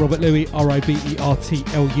 Robert Louis, RobertLuis.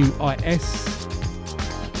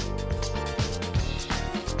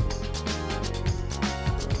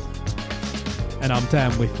 and I'm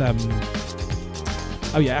down with with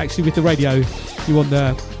the radio, you want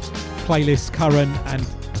the playlist, current and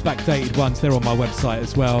backdated ones, they're on my website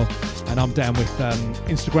as well. And I'm down with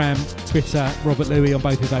Instagram, Twitter, Robert Louis on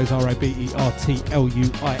both of those,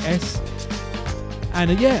 RobertLuis.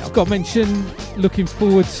 And I've got to mention, looking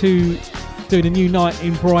forward to doing a new night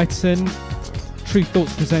in Brighton. Tru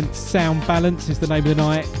Thoughts presents Sound Balance is the name of the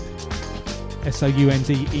night.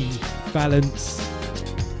 SOUNDE Balance.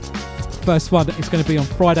 First one is going to be on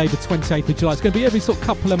Friday the 28th of July. It's going to be every sort of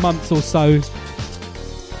couple of months or so.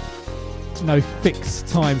 No fixed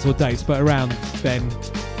times or dates, but around then.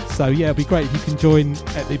 So it'll be great if you can join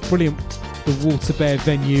at the Water Bear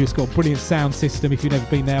venue. It's got a brilliant sound system. If you've never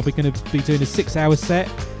been there, we're going to be doing a 6-hour set.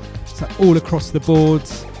 So all across the board,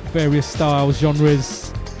 various styles,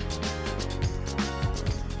 genres.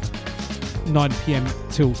 9 p.m.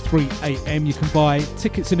 till 3 a.m. You can buy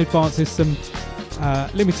tickets in advance. There's some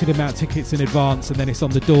limited amount of tickets in advance, and then it's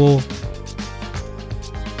on the door.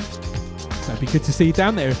 So it'd be good to see you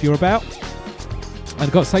down there if you're about. And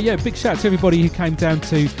I've got to say, big shout out to everybody who came down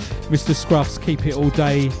to Mr. Scruff's Keep It All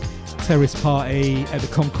Day Terrace Party at the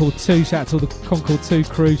Concord 2. Shout out to all the Concord 2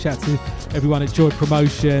 crew. Shout out to everyone at Joy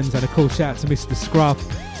Promotions. And of course, shout out to Mr. Scruff.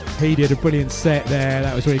 He did a brilliant set there.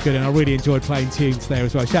 That was really good. And I really enjoyed playing tunes there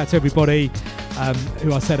as well. Shout out to everybody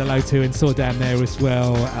who I said hello to and saw down there as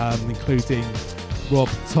well, including Rob,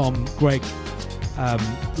 Tom, Greg.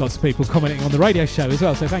 Lots of people commenting on the radio show as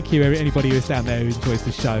well. So thank you, anybody who's down there who enjoys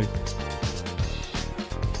the show.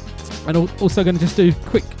 And also going to just do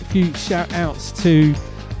a few shout outs to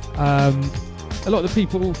a few of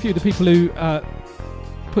the people who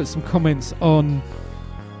put some comments on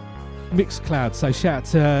Mixcloud. So shout out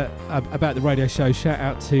to about the radio show. Shout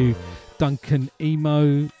out to Duncan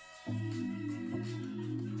Emo.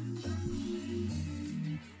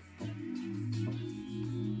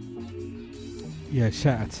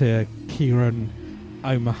 Shout out to Kieran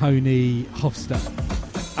O'Mahony, Hofstad,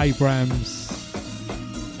 Abrams,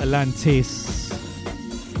 Atlantis,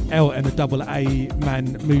 L and the double A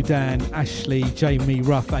man, Mudan, Ashley, Jamie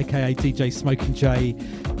Ruff, aka DJ Smoking J,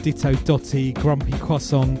 Ditto Dotty, Grumpy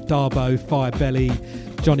Croissant, Darbo, Firebelly,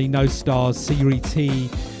 Johnny No Stars, Siri T,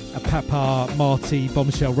 Papa, Marty,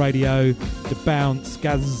 Bombshell Radio, The Bounce,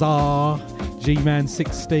 Gazar, G-Man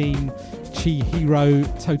 16, Chi Hero,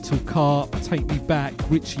 Total Carp, Take Me Back,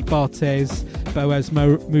 Richie Barthez, Boaz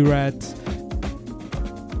Murad,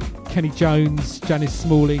 Kenny Jones, Janice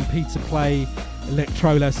Smalling, Peter Play,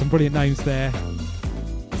 Electrola, some brilliant names there.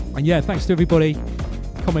 And thanks to everybody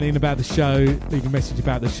commenting about the show, leaving a message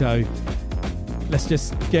about the show. Let's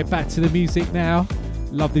just get back to the music now.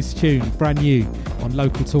 Love this tune, brand new on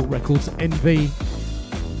Local Talk Records, envee,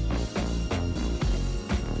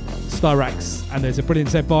 Styrax, and there's a brilliant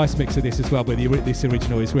Zed Bias mix of this as well, but this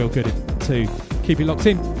original is real good too. Keep it locked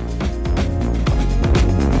in.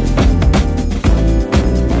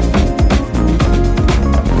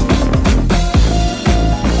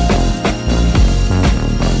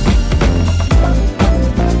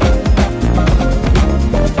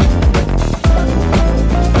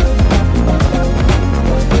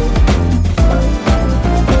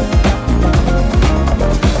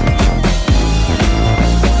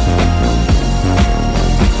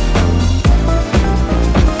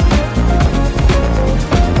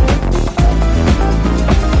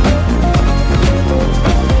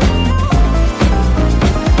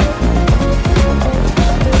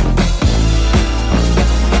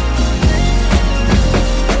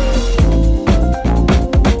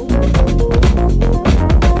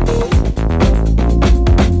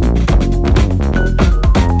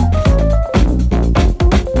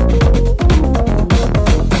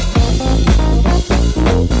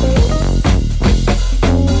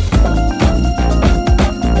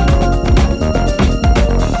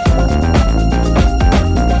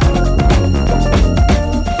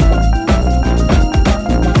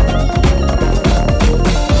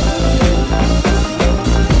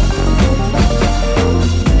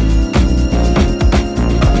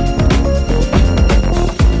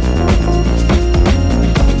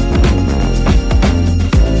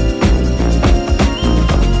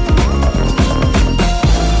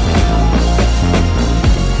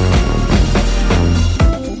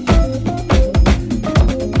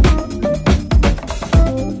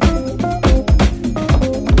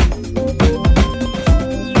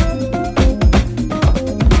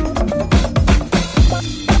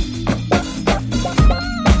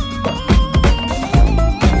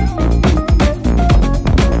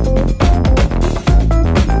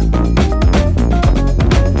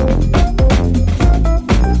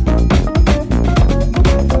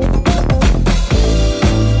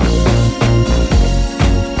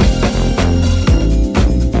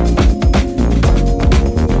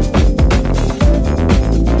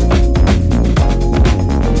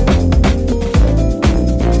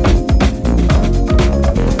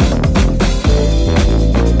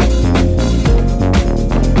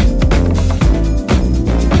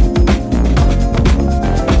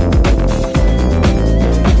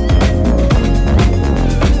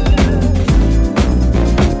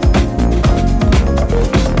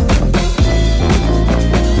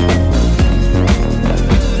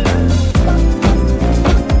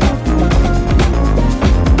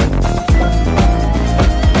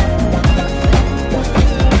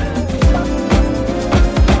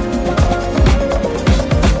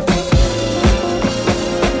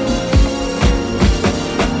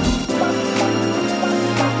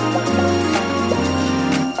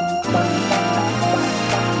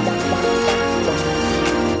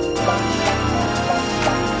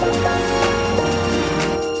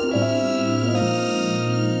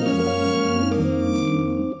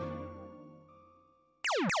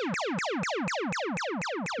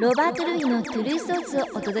 ロバート・ルイのトゥルーソーツ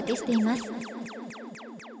をお届けしています。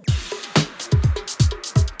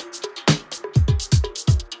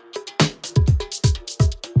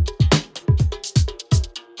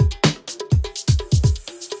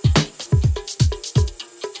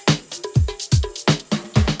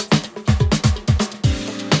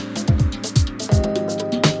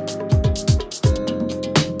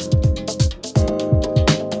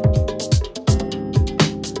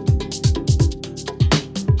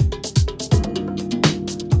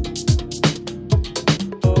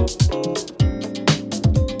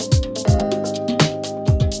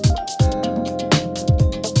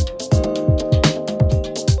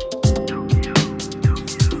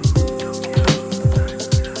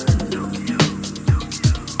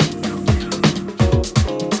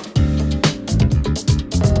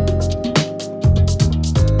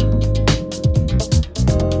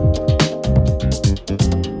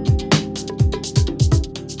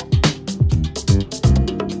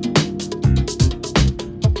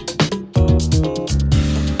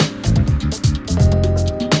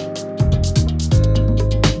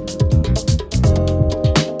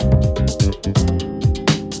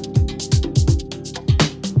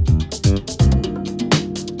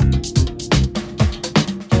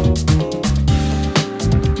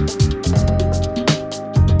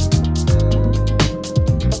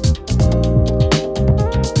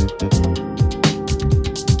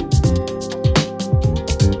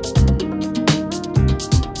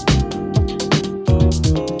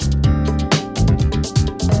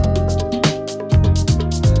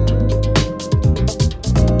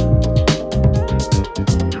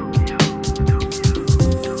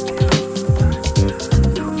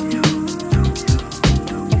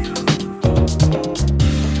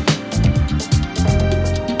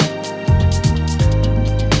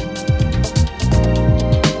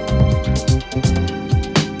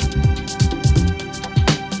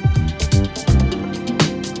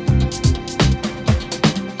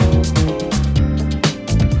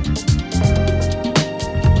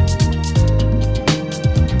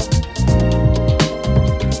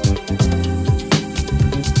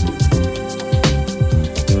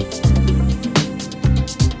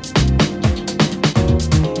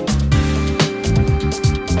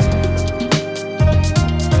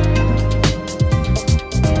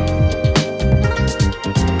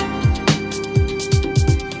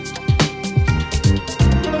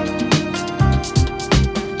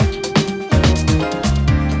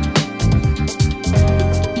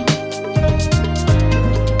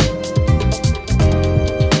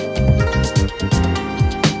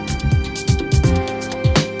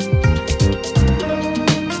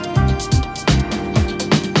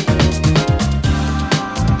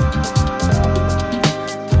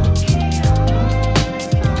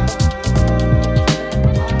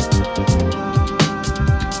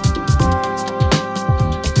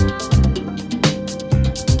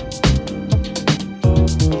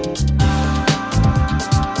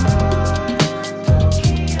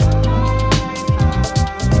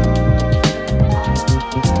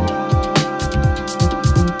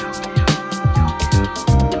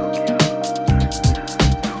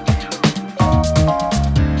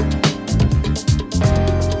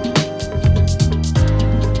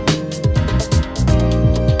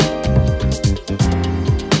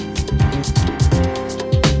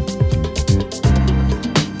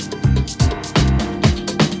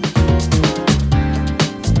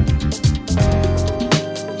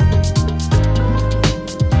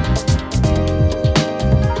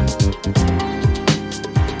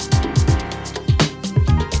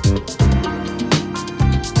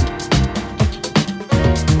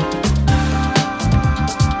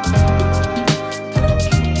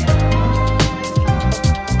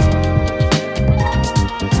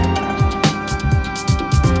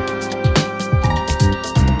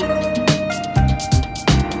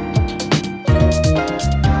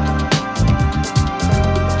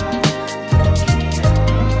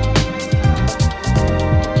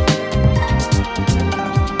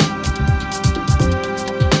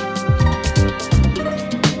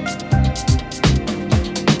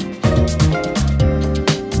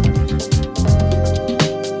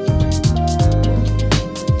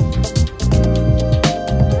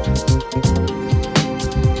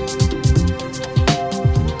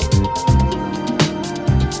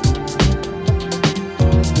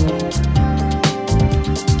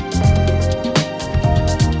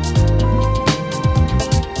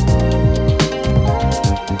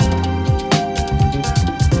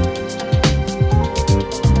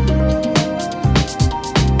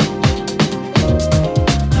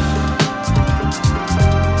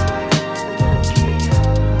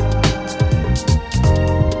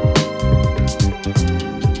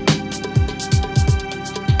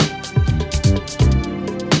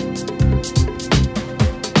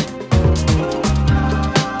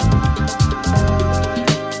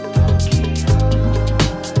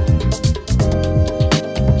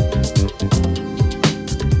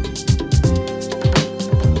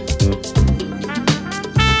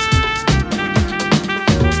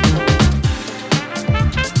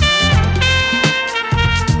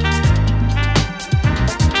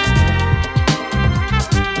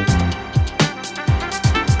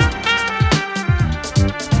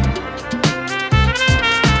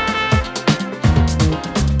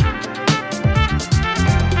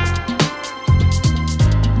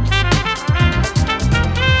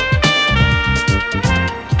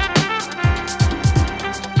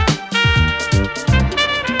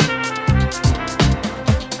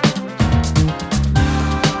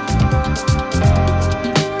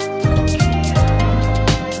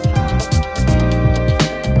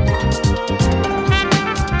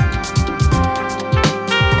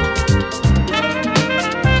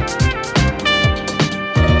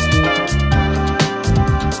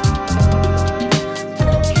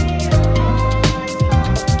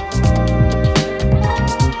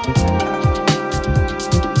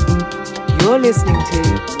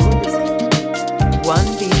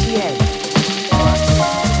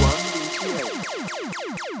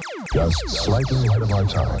slightly ahead of our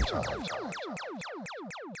time.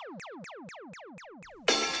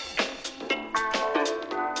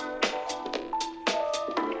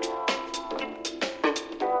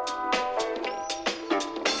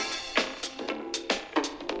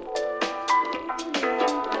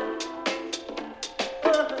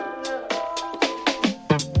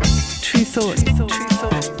 Tru Thoughts.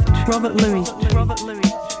 Robert Louis.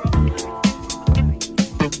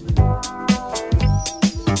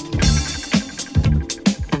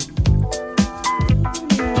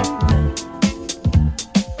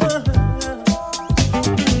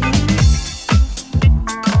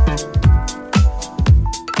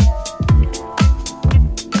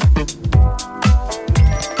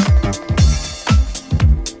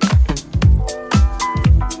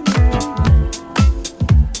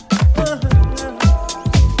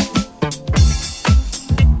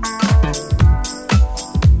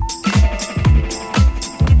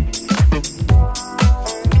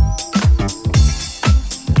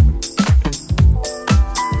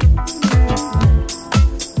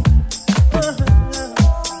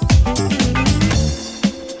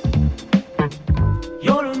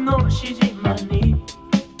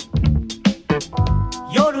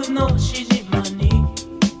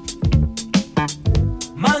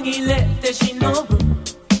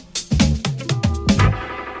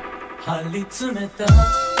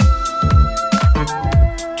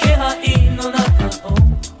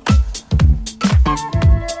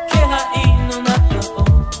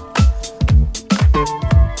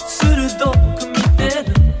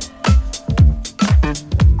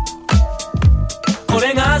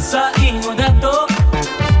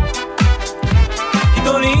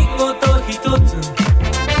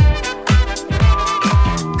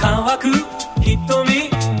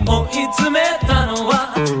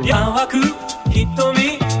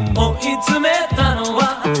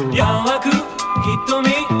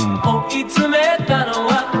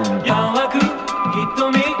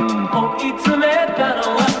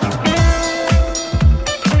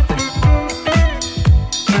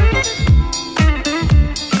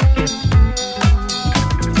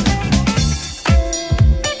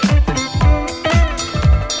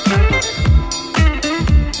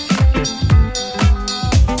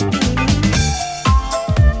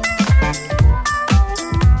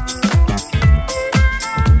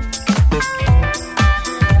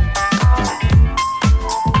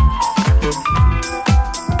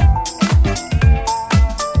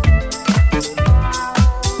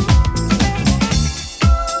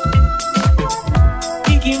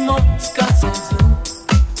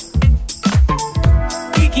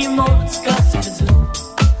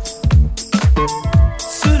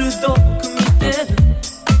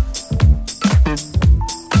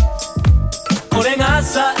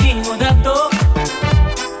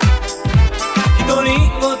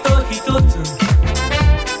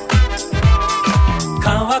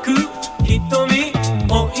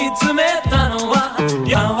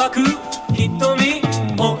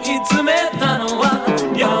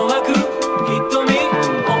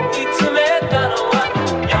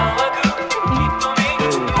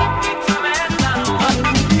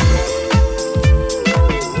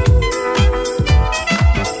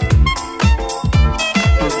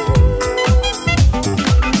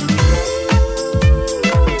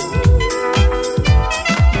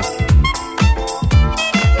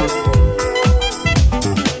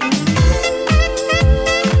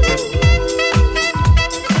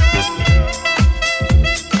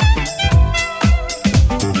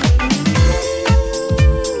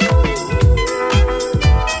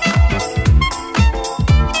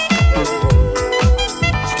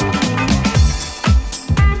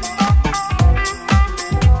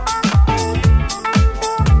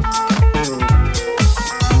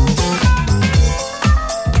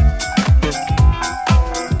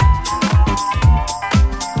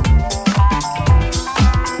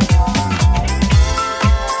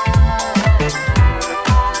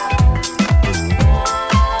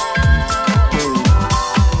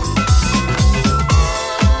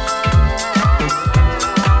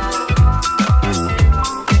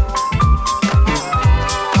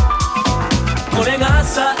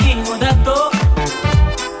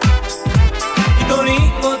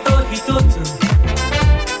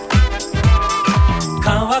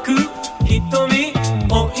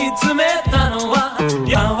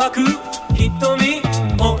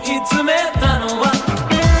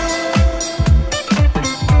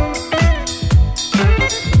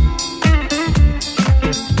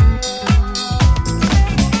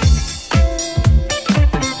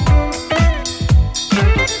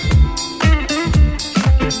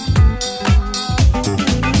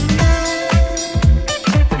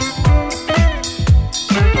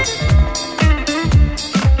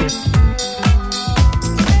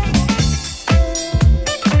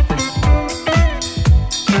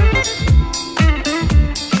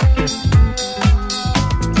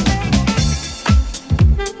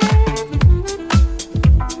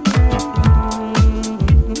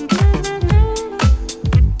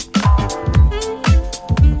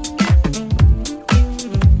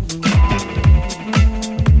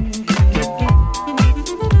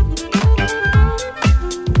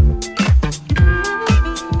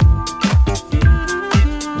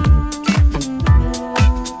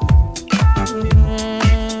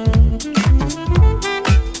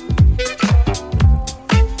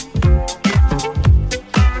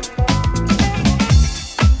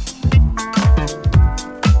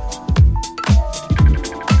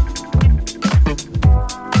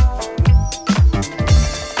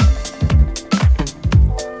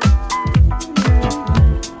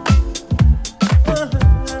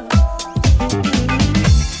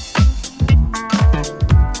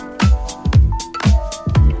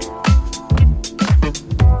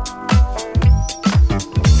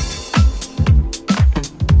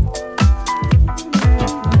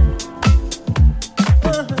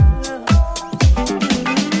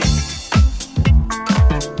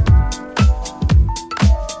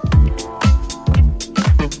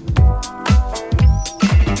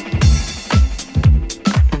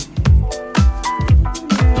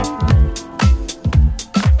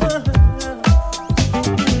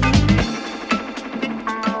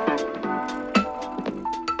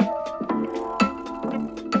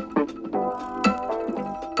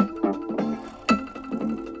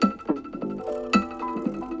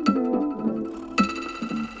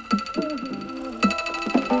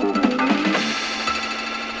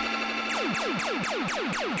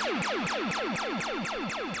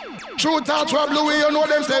 Tru Thoughts, Rob Louis, you know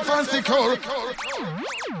them say fancy cool.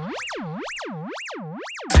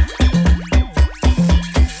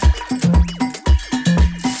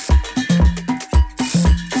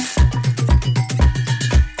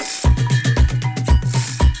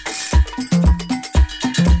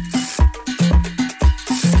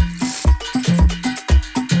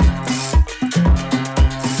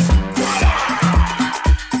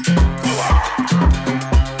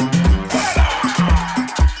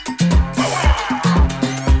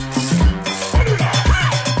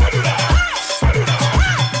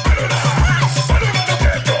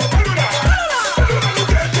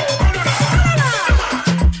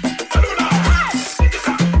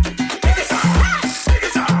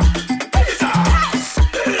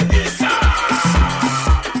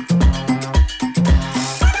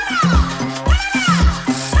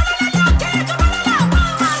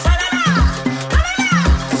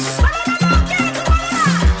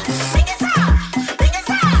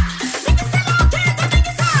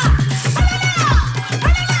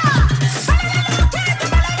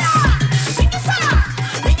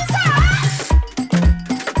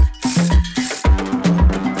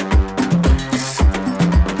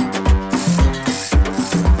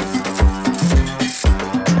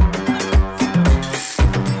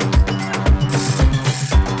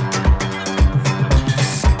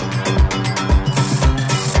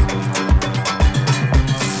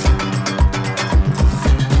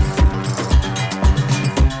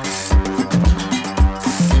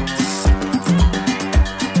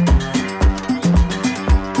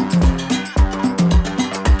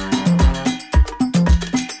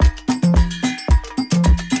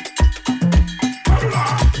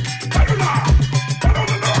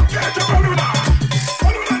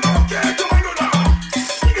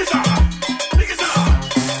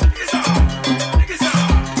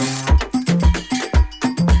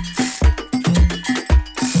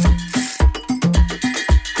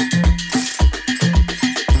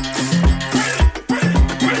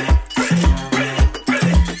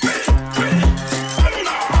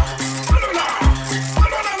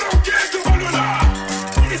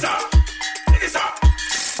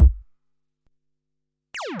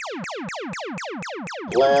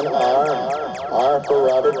 Plan R for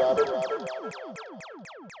Robert.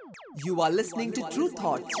 You are listening to Tru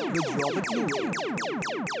Thoughts with Robert Louis.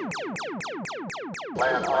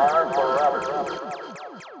 Plan R for Robert.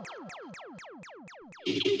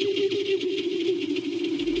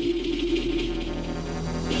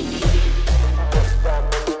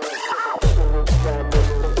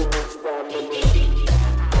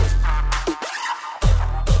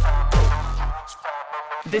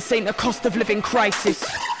 This ain't a cost of living crisis.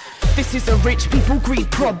 This is a rich people greed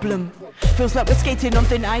problem. Feels like we're skating on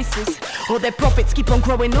thin ices. All their profits keep on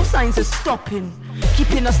growing, no signs of stopping.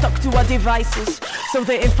 Keeping us stuck to our devices. So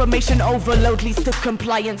the information overload leads to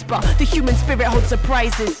compliance. But the human spirit holds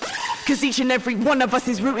surprises. Cause each and every one of us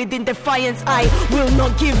is rooted in defiance. I will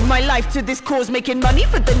not give my life to this cause, making money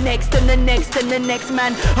for the next and the next and the next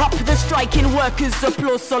man. Up the striking workers,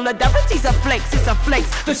 applause, solidarity's a flex, it's a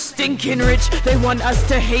flex. The stinking rich, they want us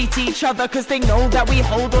to hate each other, cause they know that we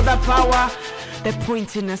hold all the power. They're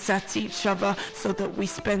pointing us at each other so that we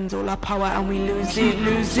spend all our power and we lose it,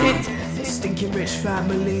 lose it. Stinking rich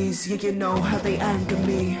families, yeah, you know how they anger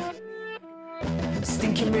me.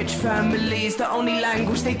 Stinking rich families, the only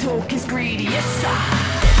language they talk is greedy, yes sir.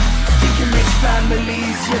 Stinking rich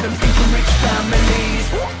families, yeah, them stinking rich families.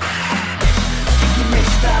 Stinking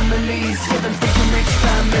rich families, yeah, them stinking rich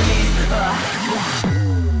families.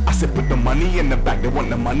 I said put the money in the bag, they want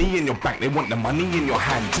the money in your bank, they want the money in your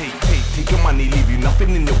hand. Take your money, leave you nothing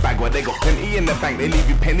in your bag. Well, they got plenty in the bank, they leave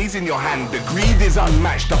you pennies in your hand. The greed is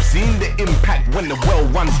unmatched, I've seen the impact when the well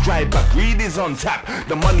runs dry, but greed is on tap.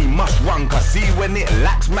 The money must run, cause see when it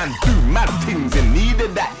lacks, man do mad things in need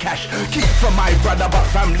of that cash. Keep for my brother, but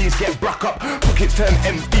families get broke up. Pockets turn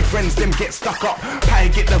empty, friends them get stuck up. Pie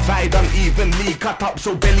get divided unevenly cut up,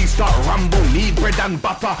 so belly start rumble, need bread and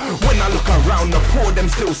butter. When I look around, the poor them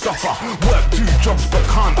still suffer. Work 2 jobs but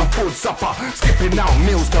can't afford supper. Skipping out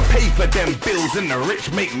meals to pay for them bills, and the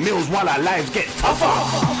rich make meals while our lives get tougher.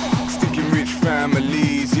 Stinking rich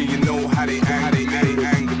families, yeah, you know how they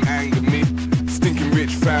anger me. Stinking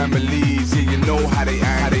rich families, yeah, you know how they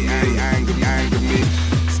anger me.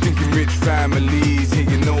 Stinking rich families, yeah,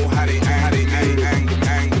 you know how they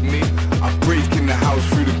anger me. I break in the house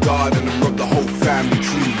through the garden and rob the whole family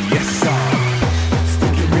tree, yes sir.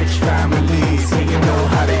 Stinking rich families, yeah, you know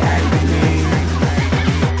how they anger me.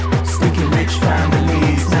 Stinking rich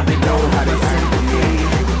families, now they know how they anger me.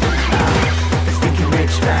 Stinking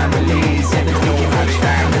rich families, yeah, they know how they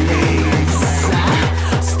anger me.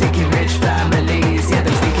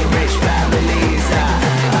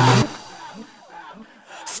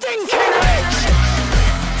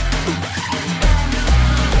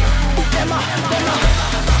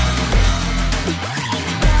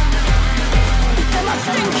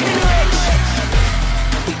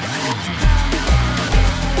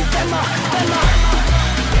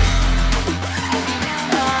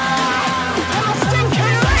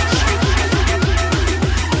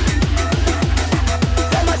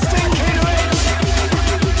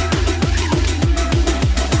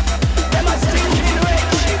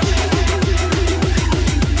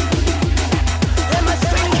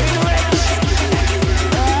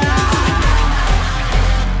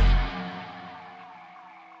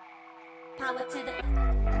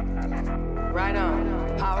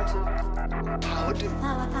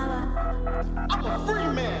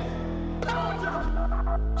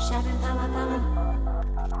 Shopping power, power.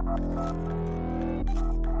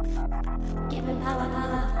 Giving power,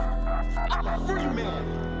 power. Free man.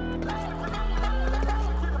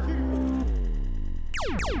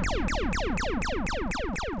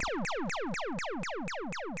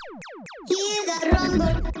 Hear the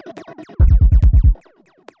rumble.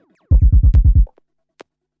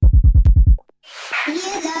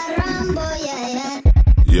 Hear the rumble, yeah, yeah.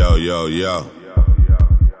 Yo, yo, yo.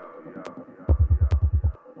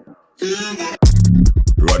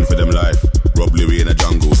 Run for them life. Rob Louis in the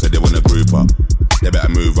jungle, said they wanna group up. They better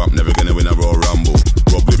move up, never gonna win a Royal Rumble.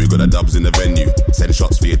 Rob Louis got the dubs in the venue. Send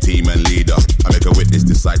shots for your team and leader. I make a witness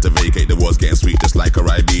decide to vacate the walls, getting sweet just like a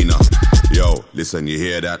Ribena. Yo, listen, you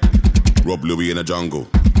hear that? Rob Louis in the jungle.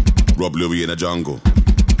 Rob Louis in the jungle.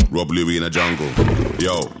 Rob Louis in the jungle.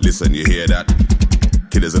 Yo, listen, you hear that?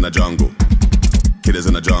 Killers in the jungle. Killers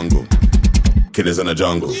in the jungle. Killers in the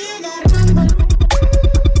jungle.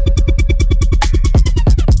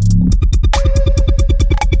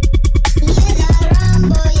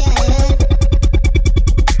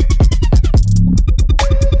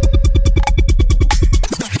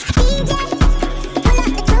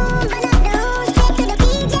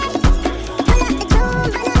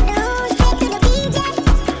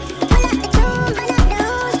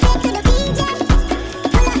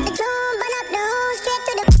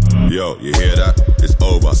 Yo, you hear that? It's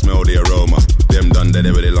over, smell the aroma. Them done dead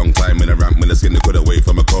every long time in a ramp when the skin could away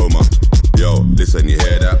from a coma. Yo, listen, you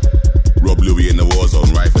hear that? Rob Louis in the war zone,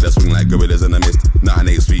 right for the swing like gorillas in the mist. Nothing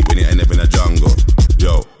ain't sweet when you end up in the jungle.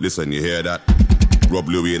 Yo, listen, you hear that? Rob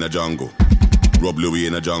Louis in the jungle. Rob Louis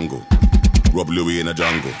in the jungle. Rob Louis in the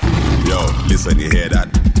jungle. Yo, listen, you hear that?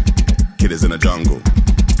 Killers in the jungle.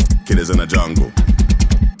 Killers in the jungle.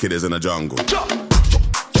 Killers in the jungle.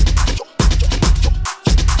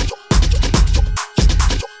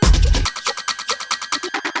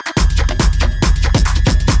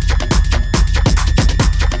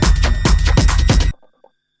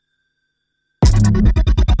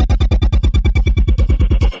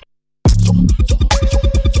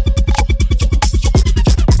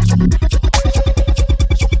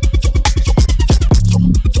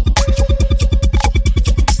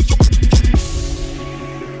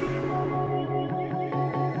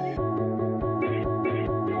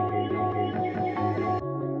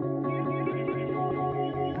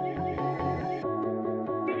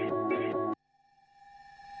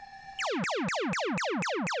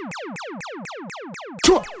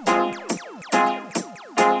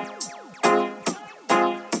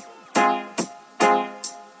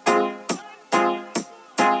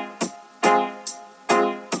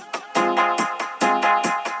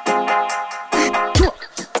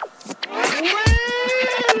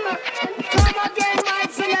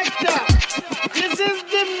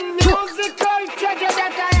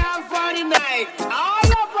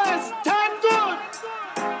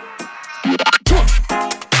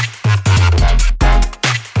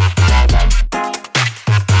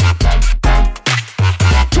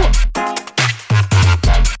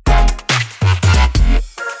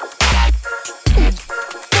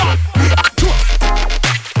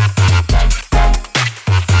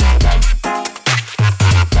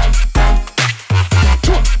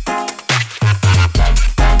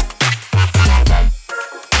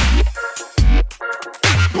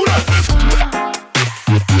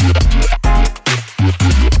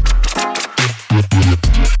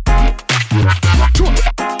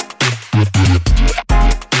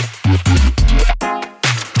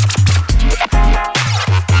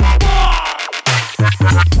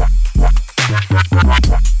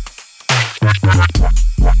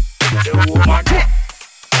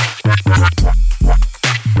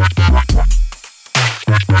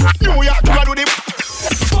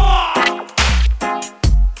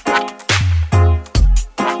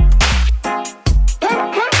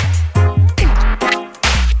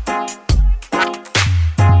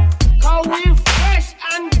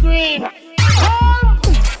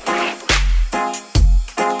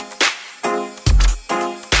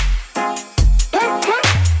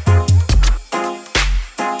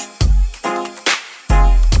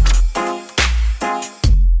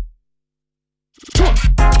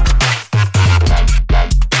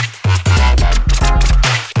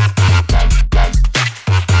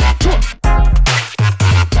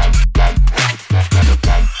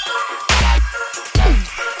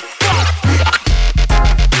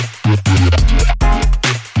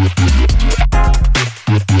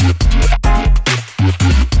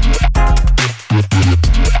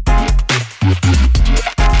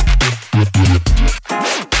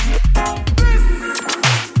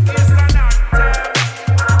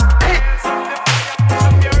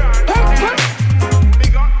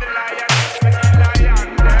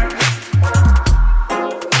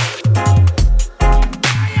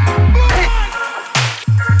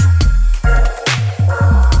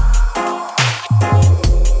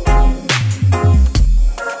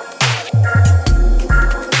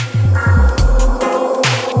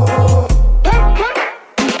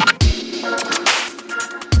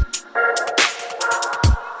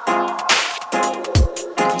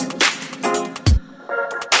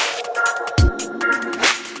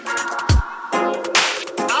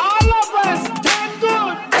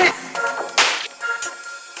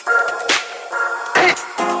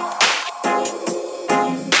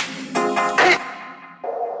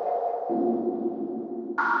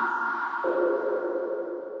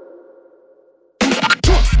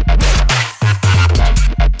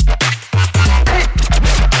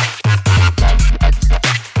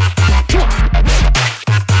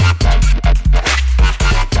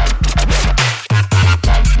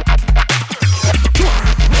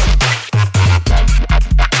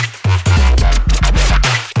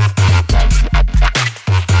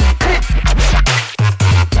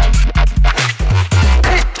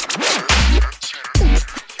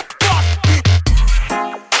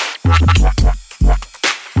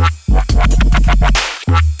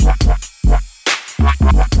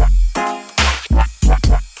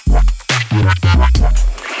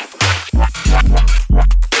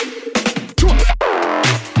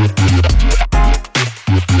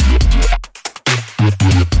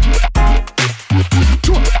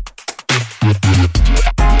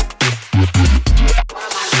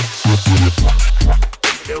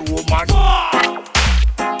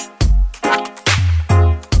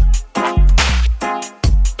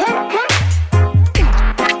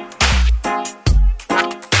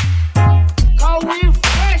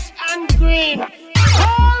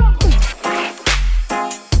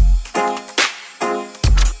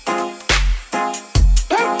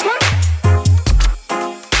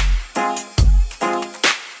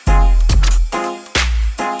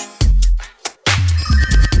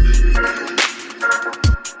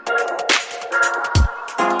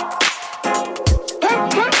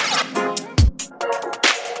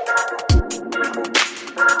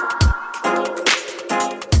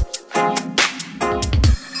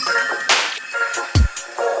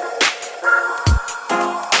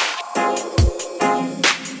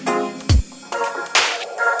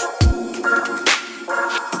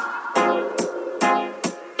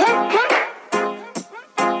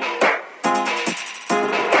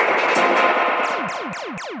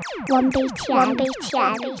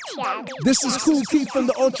 This is Cool Keith from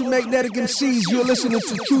the Ultramagnetic MCs. You're listening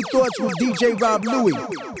to Tru Thoughts with DJ Rob Louie.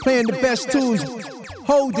 Playing the best tunes.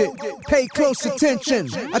 Hold it, pay close attention.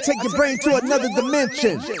 I take your brain to another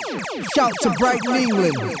dimension. Shout to Brighton,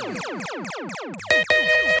 England.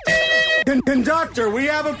 Conductor, we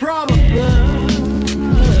have a problem.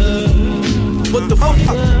 What the fuck?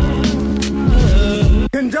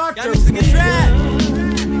 Conductor. Y'all singing track.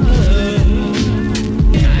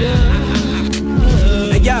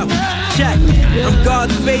 Hey yo, check. I'm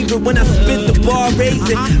God's favorite when I spit the bar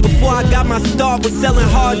raising. Before I got my start was selling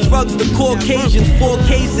hard drugs to Caucasians. 4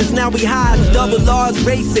 cases, now we high and double R's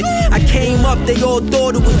racing. I came up, they all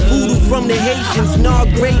thought it was voodoo from the Haitians. Nah,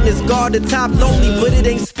 greatness, guard the top lonely, but it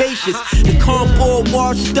ain't spacious. The cardboard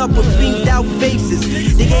washed up with fiend out faces.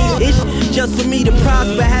 They ain't ish, just for me to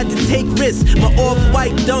prosper, had to take risks. My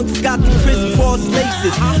off-white dunks got the crisscross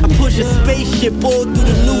laces. I push a spaceship all through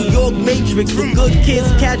the New York Matrix. For good kids,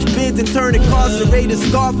 catch bids and turn incarcerated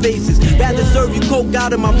scar faces. Rather serve you coke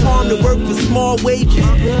out of my palm than work for small wages.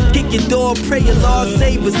 Kick your door, pray your Lord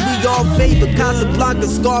save us. We all favor Casablanca,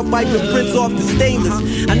 scarf wiping prints off the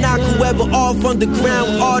stainless. I knock whoever off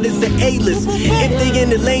underground artists and A-list. If they in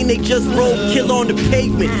the lane, they just roll kill on the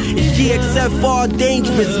pavement. It's GXFR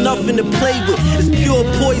dangerous, nothing to play with. It's pure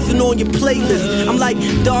poison on your playlist. I'm like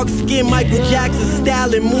dark skin Michael Jackson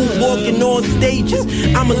style and moonwalking on stages.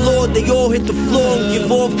 I'm a lord, they all hit the floor and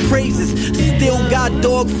give off praises. Still got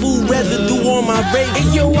dog food residue on my race.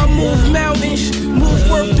 Hey yo, I move mountains, move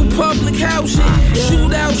work through public housing.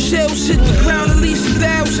 Shoot out shells, hit the ground at least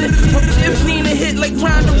 1,000. I'm Tiffany to hit like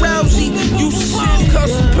Ronda Rousey. Used to sip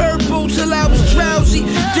cups of purple till I was drowsy.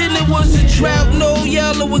 Then it was a drought, no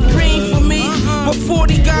yellow or green for me. My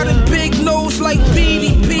 40 got a big nose like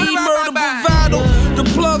BDP, murder bravado. The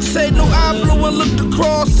plug said no hablo and looked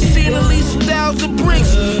across, seen at least 1,000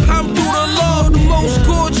 bricks. I'm through the law, the most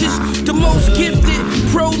gorgeous, the most gifted,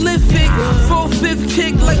 prolific. 4/5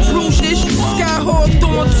 kick like Bruce-ish. Sky hard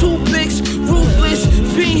throwing 2 picks, ruthless.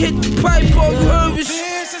 Fiend hit the pipe on nervous.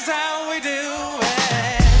 This is how we do it.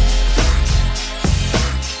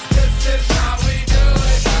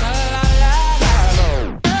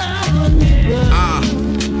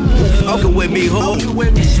 Fuckin' with me, ho.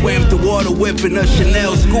 Swam the water whipping a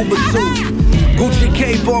Chanel scuba suit. Gucci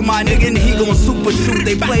cape on my nigga and he gon' super shoot.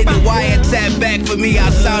 They played the wiretap back for me, I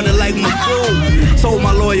sounded like my fool. Told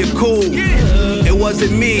my lawyer cool, it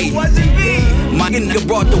wasn't me. My nigga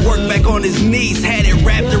brought the work back on his knees. Had it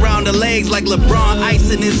wrapped around the legs like LeBron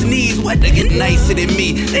icing his knees. What they get nicer than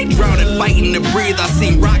me? They drowning fighting to breathe. I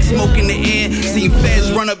seen rock smoke in the air, seen feds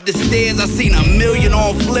run up the stairs. I seen $1 million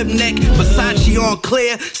on flip neck, Versace on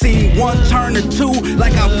clear. Seen 1 turn to 2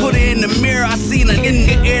 like I put it in the mirror. I seen a in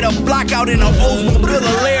the air to block out in an Oldsmobile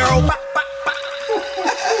Alero.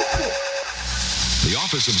 The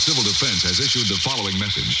Office of Civil Defense has issued the following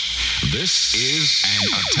message. This is an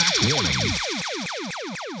attack warning.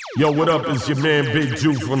 Yo, what up? It's your man Big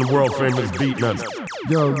Juice from the world famous Beatnuts.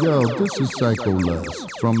 Yo, this is Psycho Les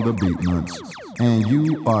from the Beatnuts. And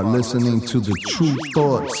you are listening to the Tru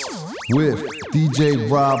Thoughts with DJ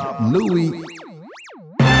Rob Louie.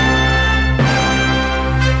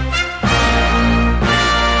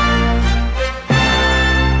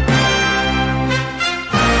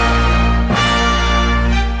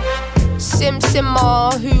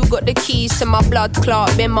 Simmer, who got the keys to my blood clot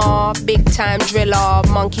bimmer? Big time driller,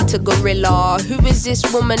 monkey to gorilla. Who is this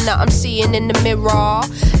woman that I'm seeing in the mirror?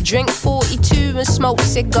 Drink 42 and smoke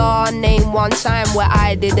cigar. Name one time where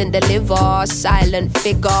I didn't deliver. Silent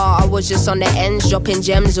figure, I was just on the ends dropping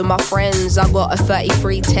gems with my friends. I got a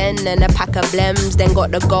 3310 and a pack of blems. Then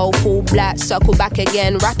got the gold full black, circle back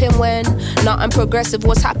again. Rapping when nothing progressive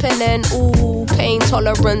was happening. Ooh, pain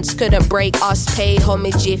tolerance couldn't break us. Pay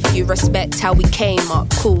homage if you respect how we came up.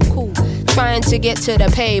 Cool. Trying to get to the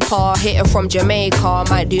paper, hitting from Jamaica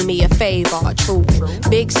might do me a favor. True.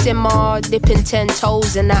 Big simmer, dipping 10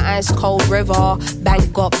 toes in that ice cold river.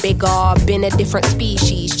 Bank got bigger, been a different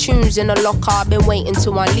species. Tunes in the locker, been waiting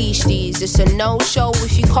to unleash these. It's a no-show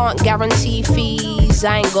if you can't guarantee fees.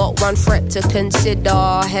 I ain't got one threat to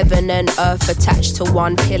consider. Heaven and earth attached to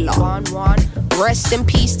one pillar. Rest in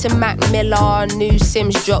peace to Mac Miller. New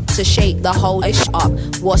Sims dropped to shake the whole ish up.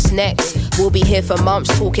 What's next? We'll be here for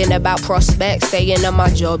months talking about prospects. Staying on my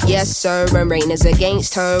job, yes sir. And rain is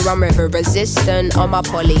against her. I'm river resistant on my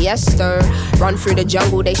polyester. Run through the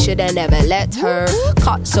jungle, they should've never let her.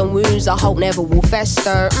 Cuts and wounds I hope never will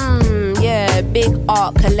fester. Yeah, big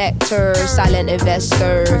art collector, silent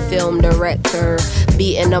investor, film director.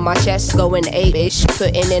 Beating on my chest, going ape-ish.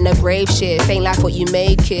 Putting in a grave shit. Ain't like what you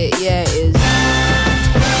make it, yeah it is.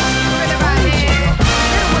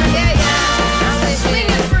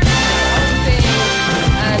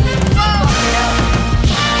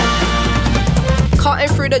 Cutting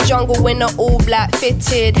through the jungle in an all-black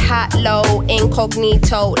fitted hat low,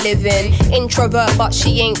 incognito living. Introvert but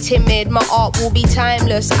she ain't timid. My art will be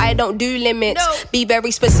timeless, I don't do limits. Be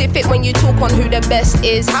very specific when you talk on who the best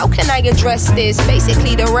is. How can I address this?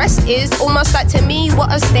 Basically the rest is almost like to me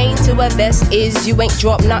what a stain to a vest is. You ain't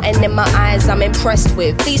dropped nothing in my eyes I'm impressed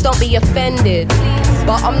with. Please don't be offended,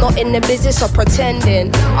 but I'm not in the business of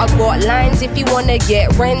pretending. I got lines if you wanna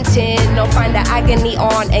get renting, or find the agony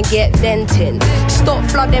on and get venting. Stop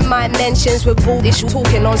flooding my mentions with bullshit.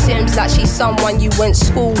 Talking on Sims like she's someone you went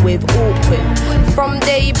school with. Awkward. From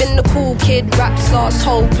day you been the cool kid. Rap stars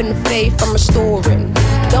hope and faith I'm restoring.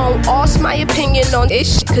 Don't ask my opinion on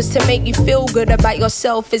ish, cause to make you feel good about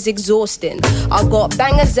yourself is exhausting. I got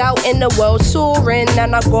bangers out in the world soaring,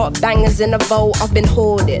 and I got bangers in the vault I've been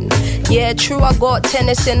hoarding. Yeah, true, I got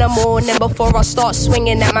tennis in the morning. Before I start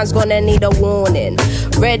swinging, that man's gonna need a warning.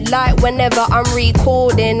 Red light whenever I'm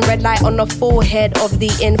recording. Red light on the forehead of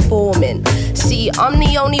the informant. See, I'm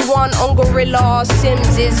the only one on Gorilla.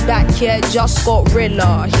 Sims is back here, just got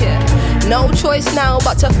Rilla. Yeah, no choice now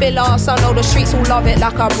but to fill us. I know the streets will love it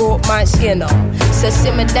like I brought my skin up. So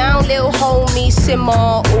simmer down, little homie, simmer.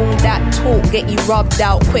 All that talk get you rubbed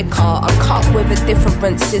out quicker. I cut with a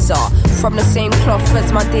different scissor, from the same cloth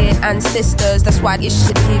as my dear ancestors. That's why this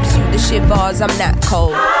shit gives you the shivers. I'm that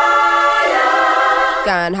cold.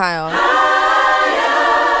 Going higher.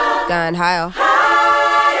 Going higher.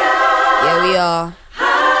 Yeah, we are.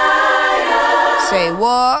 Say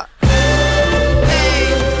what? Hey,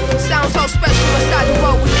 sounds so special inside the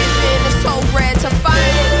world we live in. It's so rare to find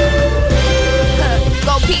it.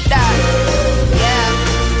 Go peep that.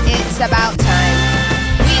 Yeah, it's about time.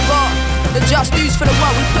 We got the just dues for the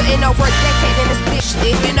work we put in over a decade in this bitch,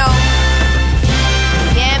 you know.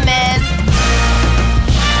 Yeah, man.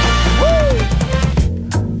 Woo!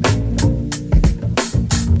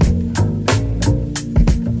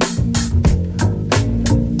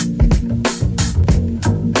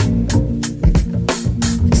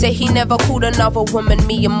 Say he never called another woman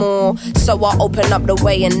me and more. So I open up the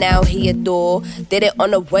way and now he adore. Did it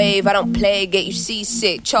on a wave, I don't play, get you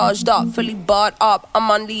seasick. Charged up, fully barred up, I'm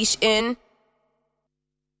unleashed in.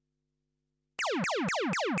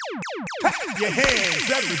 Clap your hands,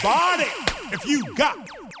 everybody, if you got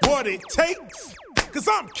what it takes. Cause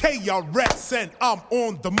I'm KRS and I'm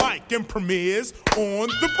on the mic and premieres on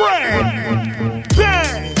the brand.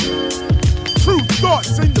 Bang! Tru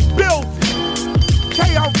Thoughts in the building.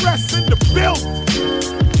 KRS in the building.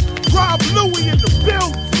 Rob Louie in the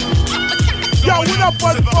building. Yo, what up,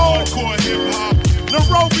 Unfold?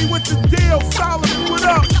 Nairobi with the deal. Solomon, what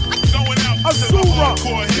up? Azura,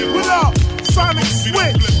 what up? Sonic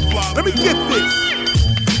Switch. Let me get this.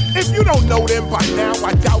 If you don't know them by now,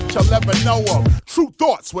 I doubt you'll ever know them. Tru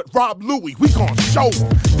Thoughts with Rob Louie, we gon' show them.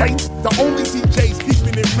 They the only DJs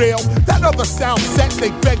keeping it real. That other sound set,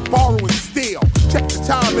 they beg, borrow, and steal. Check the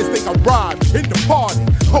time as they arrive in the party.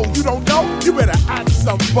 Oh, you don't know? You better ask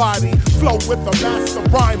somebody. Flow with the master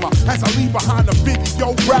rhymer as I leave behind a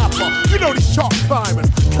video rapper. You know these chart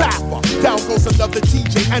climbers, clapper. Down goes another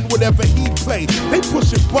DJ and whatever he play. They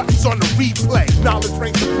pushing buttons on the replay. Knowledge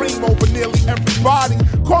reigns supreme over nearly everybody.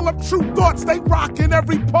 Call up Tru Thoughts, they rockin'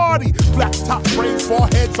 every party. Black top brains,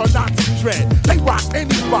 foreheads are not to dread. They rock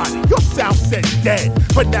anybody, your sound set dead.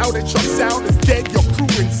 But now that your sound is dead, your crew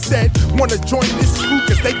instead wanna join this crew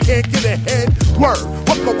cause they can't get ahead. Word,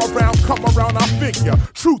 what go around, come around, I figure.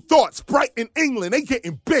 Tru Thoughts, bright in England, they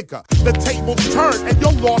getting bigger. The tables turn and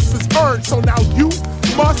your loss is earned. So now you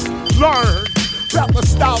must learn. About the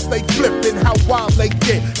styles they flip and how wild they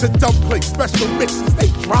get. The dubplate special mixes they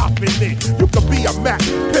dropping it. You could be a Mac,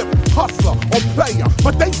 pimp, hustler, or player,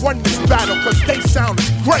 but they won this battle cause they sound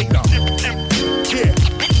is greater. Yeah,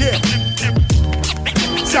 yeah.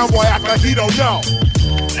 Soundboy act like he don't know.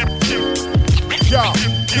 Yo,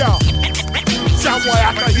 yo. Soundboy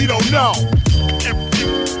act like he don't know.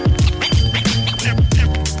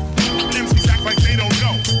 MCs act like they don't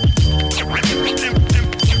know.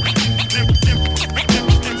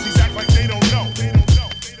 MCs act like they don't know.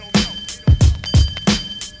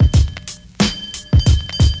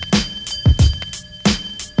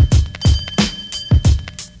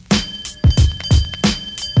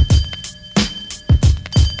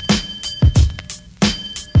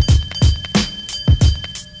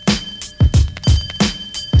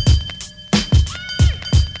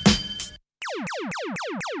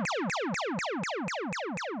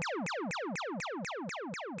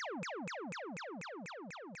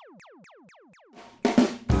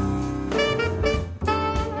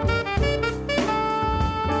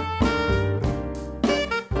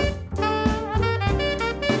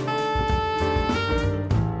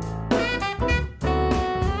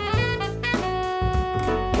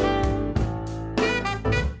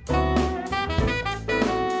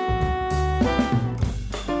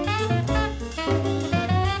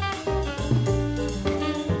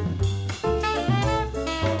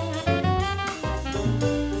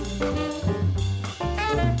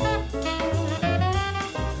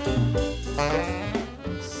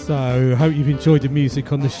 So, hope you've enjoyed the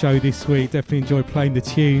music on the show this week. Definitely enjoyed playing the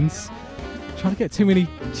tunes. Trying to get too many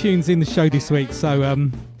tunes in the show this week, so a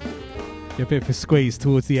bit of a squeeze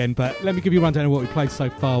towards the end. But let me give you a rundown of what we played so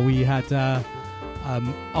far. We had,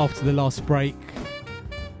 after the last break,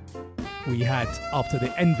 we had, after the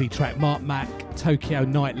Envee track, Marc Mac, Tokyo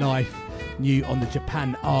Nightlife, new on the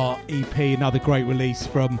Japan Art EP. Another great release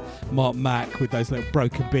from Marc Mac with those little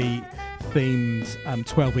broken beat themed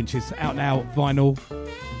 12 inches out now, vinyl.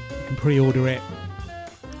 You can pre-order it.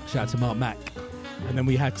 Shout out to Marc Mac. And then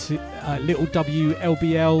we had Little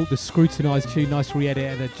WLBL, the Scrutinised tune, nice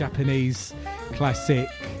re-edit of a Japanese classic,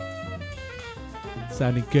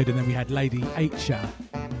 sounding good. And then we had Lady Aicha.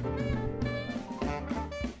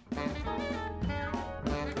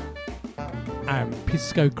 And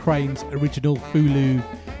Pisko Crane's original Fulu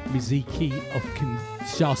Miziki of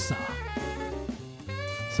Kinshasa.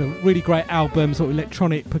 So really great album, sort of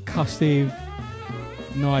electronic, percussive,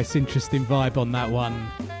 nice, interesting vibe on that one.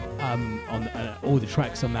 On all the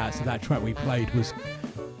tracks on that. So that track we played was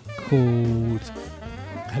called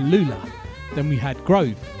Halula. Then we had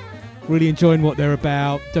Grove. Really enjoying what they're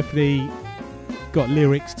about. Definitely got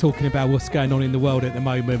lyrics talking about what's going on in the world at the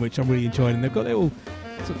moment, which I'm really enjoying. And they've got little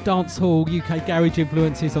sort of dancehall, UK garage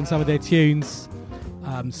influences on some of their tunes.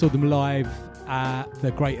 Saw them live at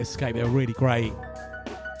The Great Escape. They were really great.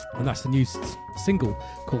 And that's the new single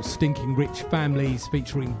called Stinking Rich Families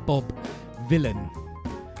featuring Bob Villain.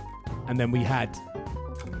 And then we had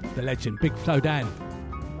the legend Big Flo Dan,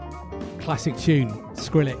 classic tune,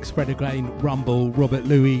 Skrillex, Fred again, Rumble, Robert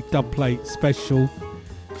Louis, dubplate special.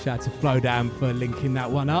 Shout out to Flo Dan for linking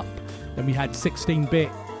that one up. Then we had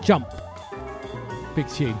 16-bit Jump, big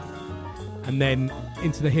tune. And then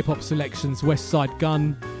into the hip hop selections, Westside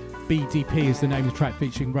Gunn, BDP is the name of the track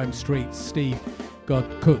featuring Rome Street, Steve God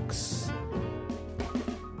Cooks,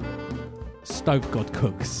 Stove God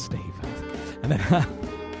Cooks, Steve.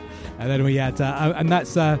 And then we had, and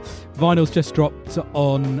that's vinyl's just dropped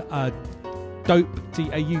on Dope,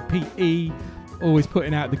 DAUPE, always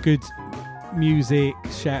putting out the good music.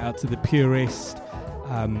 Shout out to the purist.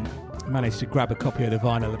 Managed to grab a copy of the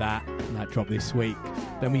vinyl of that, and that dropped this week.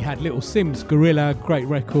 Then we had Little Simz, Gorilla, great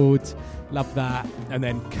record, love that. And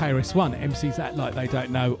then KRS One, MCs Act Like They Don't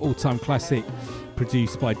Know, all-time classic,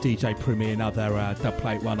 produced by DJ Premier, another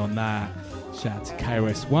dubplate one on that. Shout out to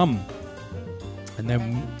KRS One. And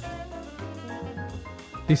then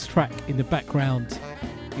this track in the background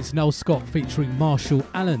is Noel Scott featuring Marshall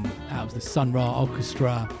Allen out of the Sun Ra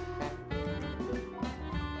Orchestra.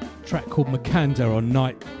 Track called Makanda on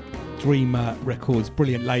Night Dreamer Records,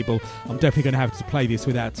 brilliant label. I'm definitely going to have to play this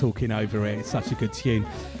without talking over it. It's such a good tune.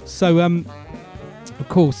 So, of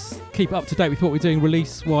course, keep up to date with what we're doing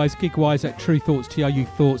release-wise, gig-wise at Tru Thoughts, TRU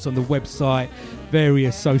Thoughts on the website,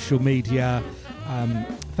 various social media.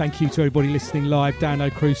 Thank you to everybody listening live,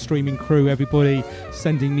 download crew, streaming crew, everybody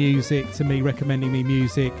sending music to me, recommending me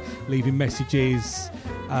music, leaving messages,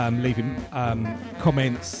 leaving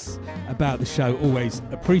comments about the show, always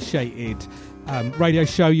appreciated. Radio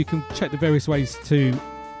show, you can check the various ways to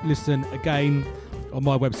listen again on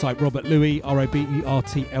my website, Robert Louis,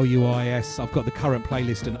 ROBERTLUIS. I've got the current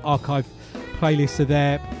playlist and archive playlists are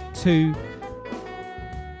there too.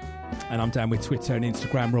 And I'm down with Twitter and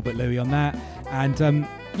Instagram, Robert Louis on that. And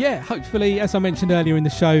hopefully, as I mentioned earlier in the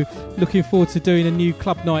show, looking forward to doing a new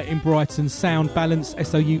club night in Brighton, Sound Balance,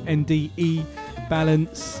 SOUNDE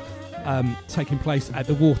Balance, taking place at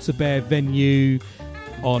the Water Bear venue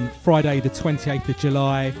on Friday the 28th of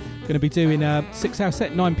July. Going to be doing a 6-hour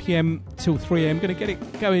set, 9 p.m. till 3 a.m. Going to get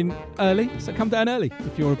it going early, so come down early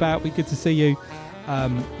if you're about. Be good to see you.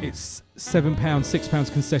 It's £7,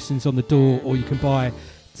 £6 concessions on the door, or you can buy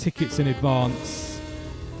tickets in advance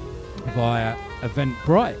via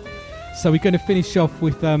Eventbrite. So we're going to finish off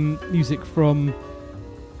with music from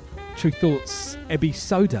Tru Thoughts, Ebi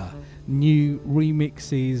Soda, new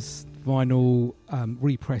remixes, vinyl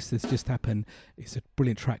repress that's just happened. It's a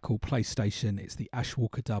brilliant track called PlayStation. It's the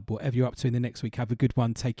Ashwalker dub. Whatever you're up to in the next week, have a good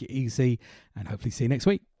one, take it easy, and hopefully see you next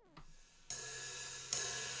week.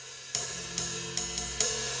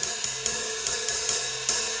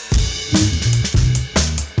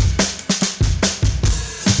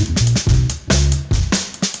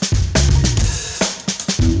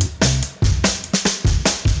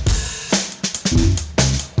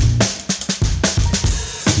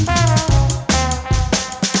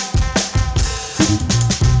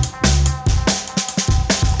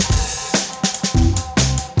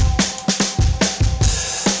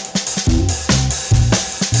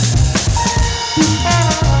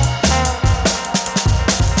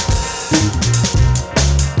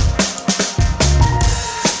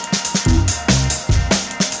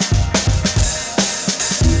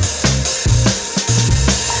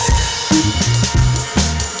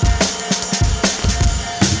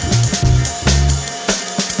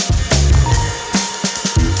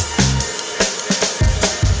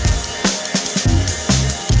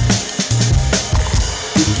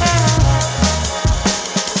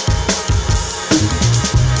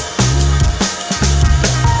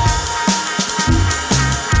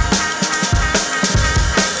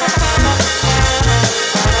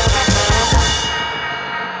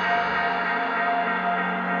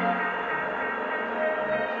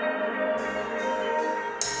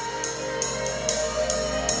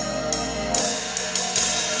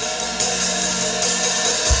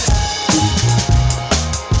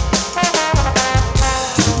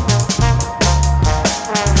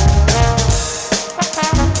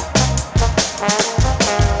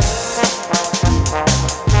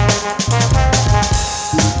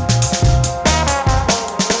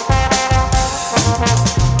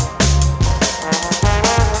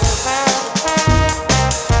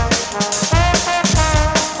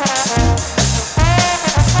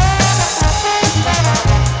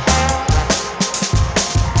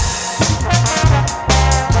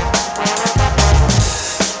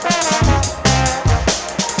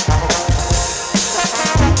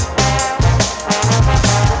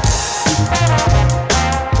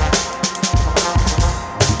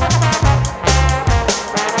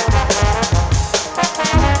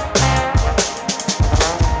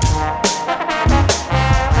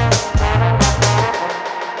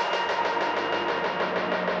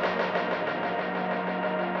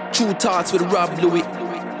 Tru Thoughts with Rob Louis.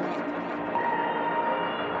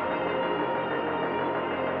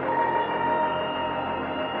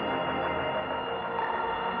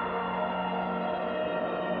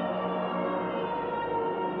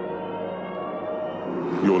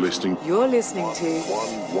 You're listening to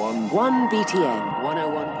 1 BTM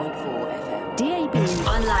 101.4 FM. DAB.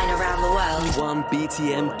 Online around the world.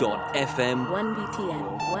 1BTM.FM. 1BTM.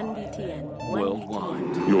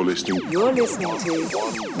 Worldwide. You're listening to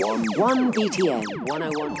 1 BTM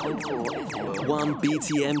 101.4 FM.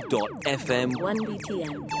 1BTM.FM.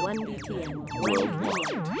 1BTM. Worldwide.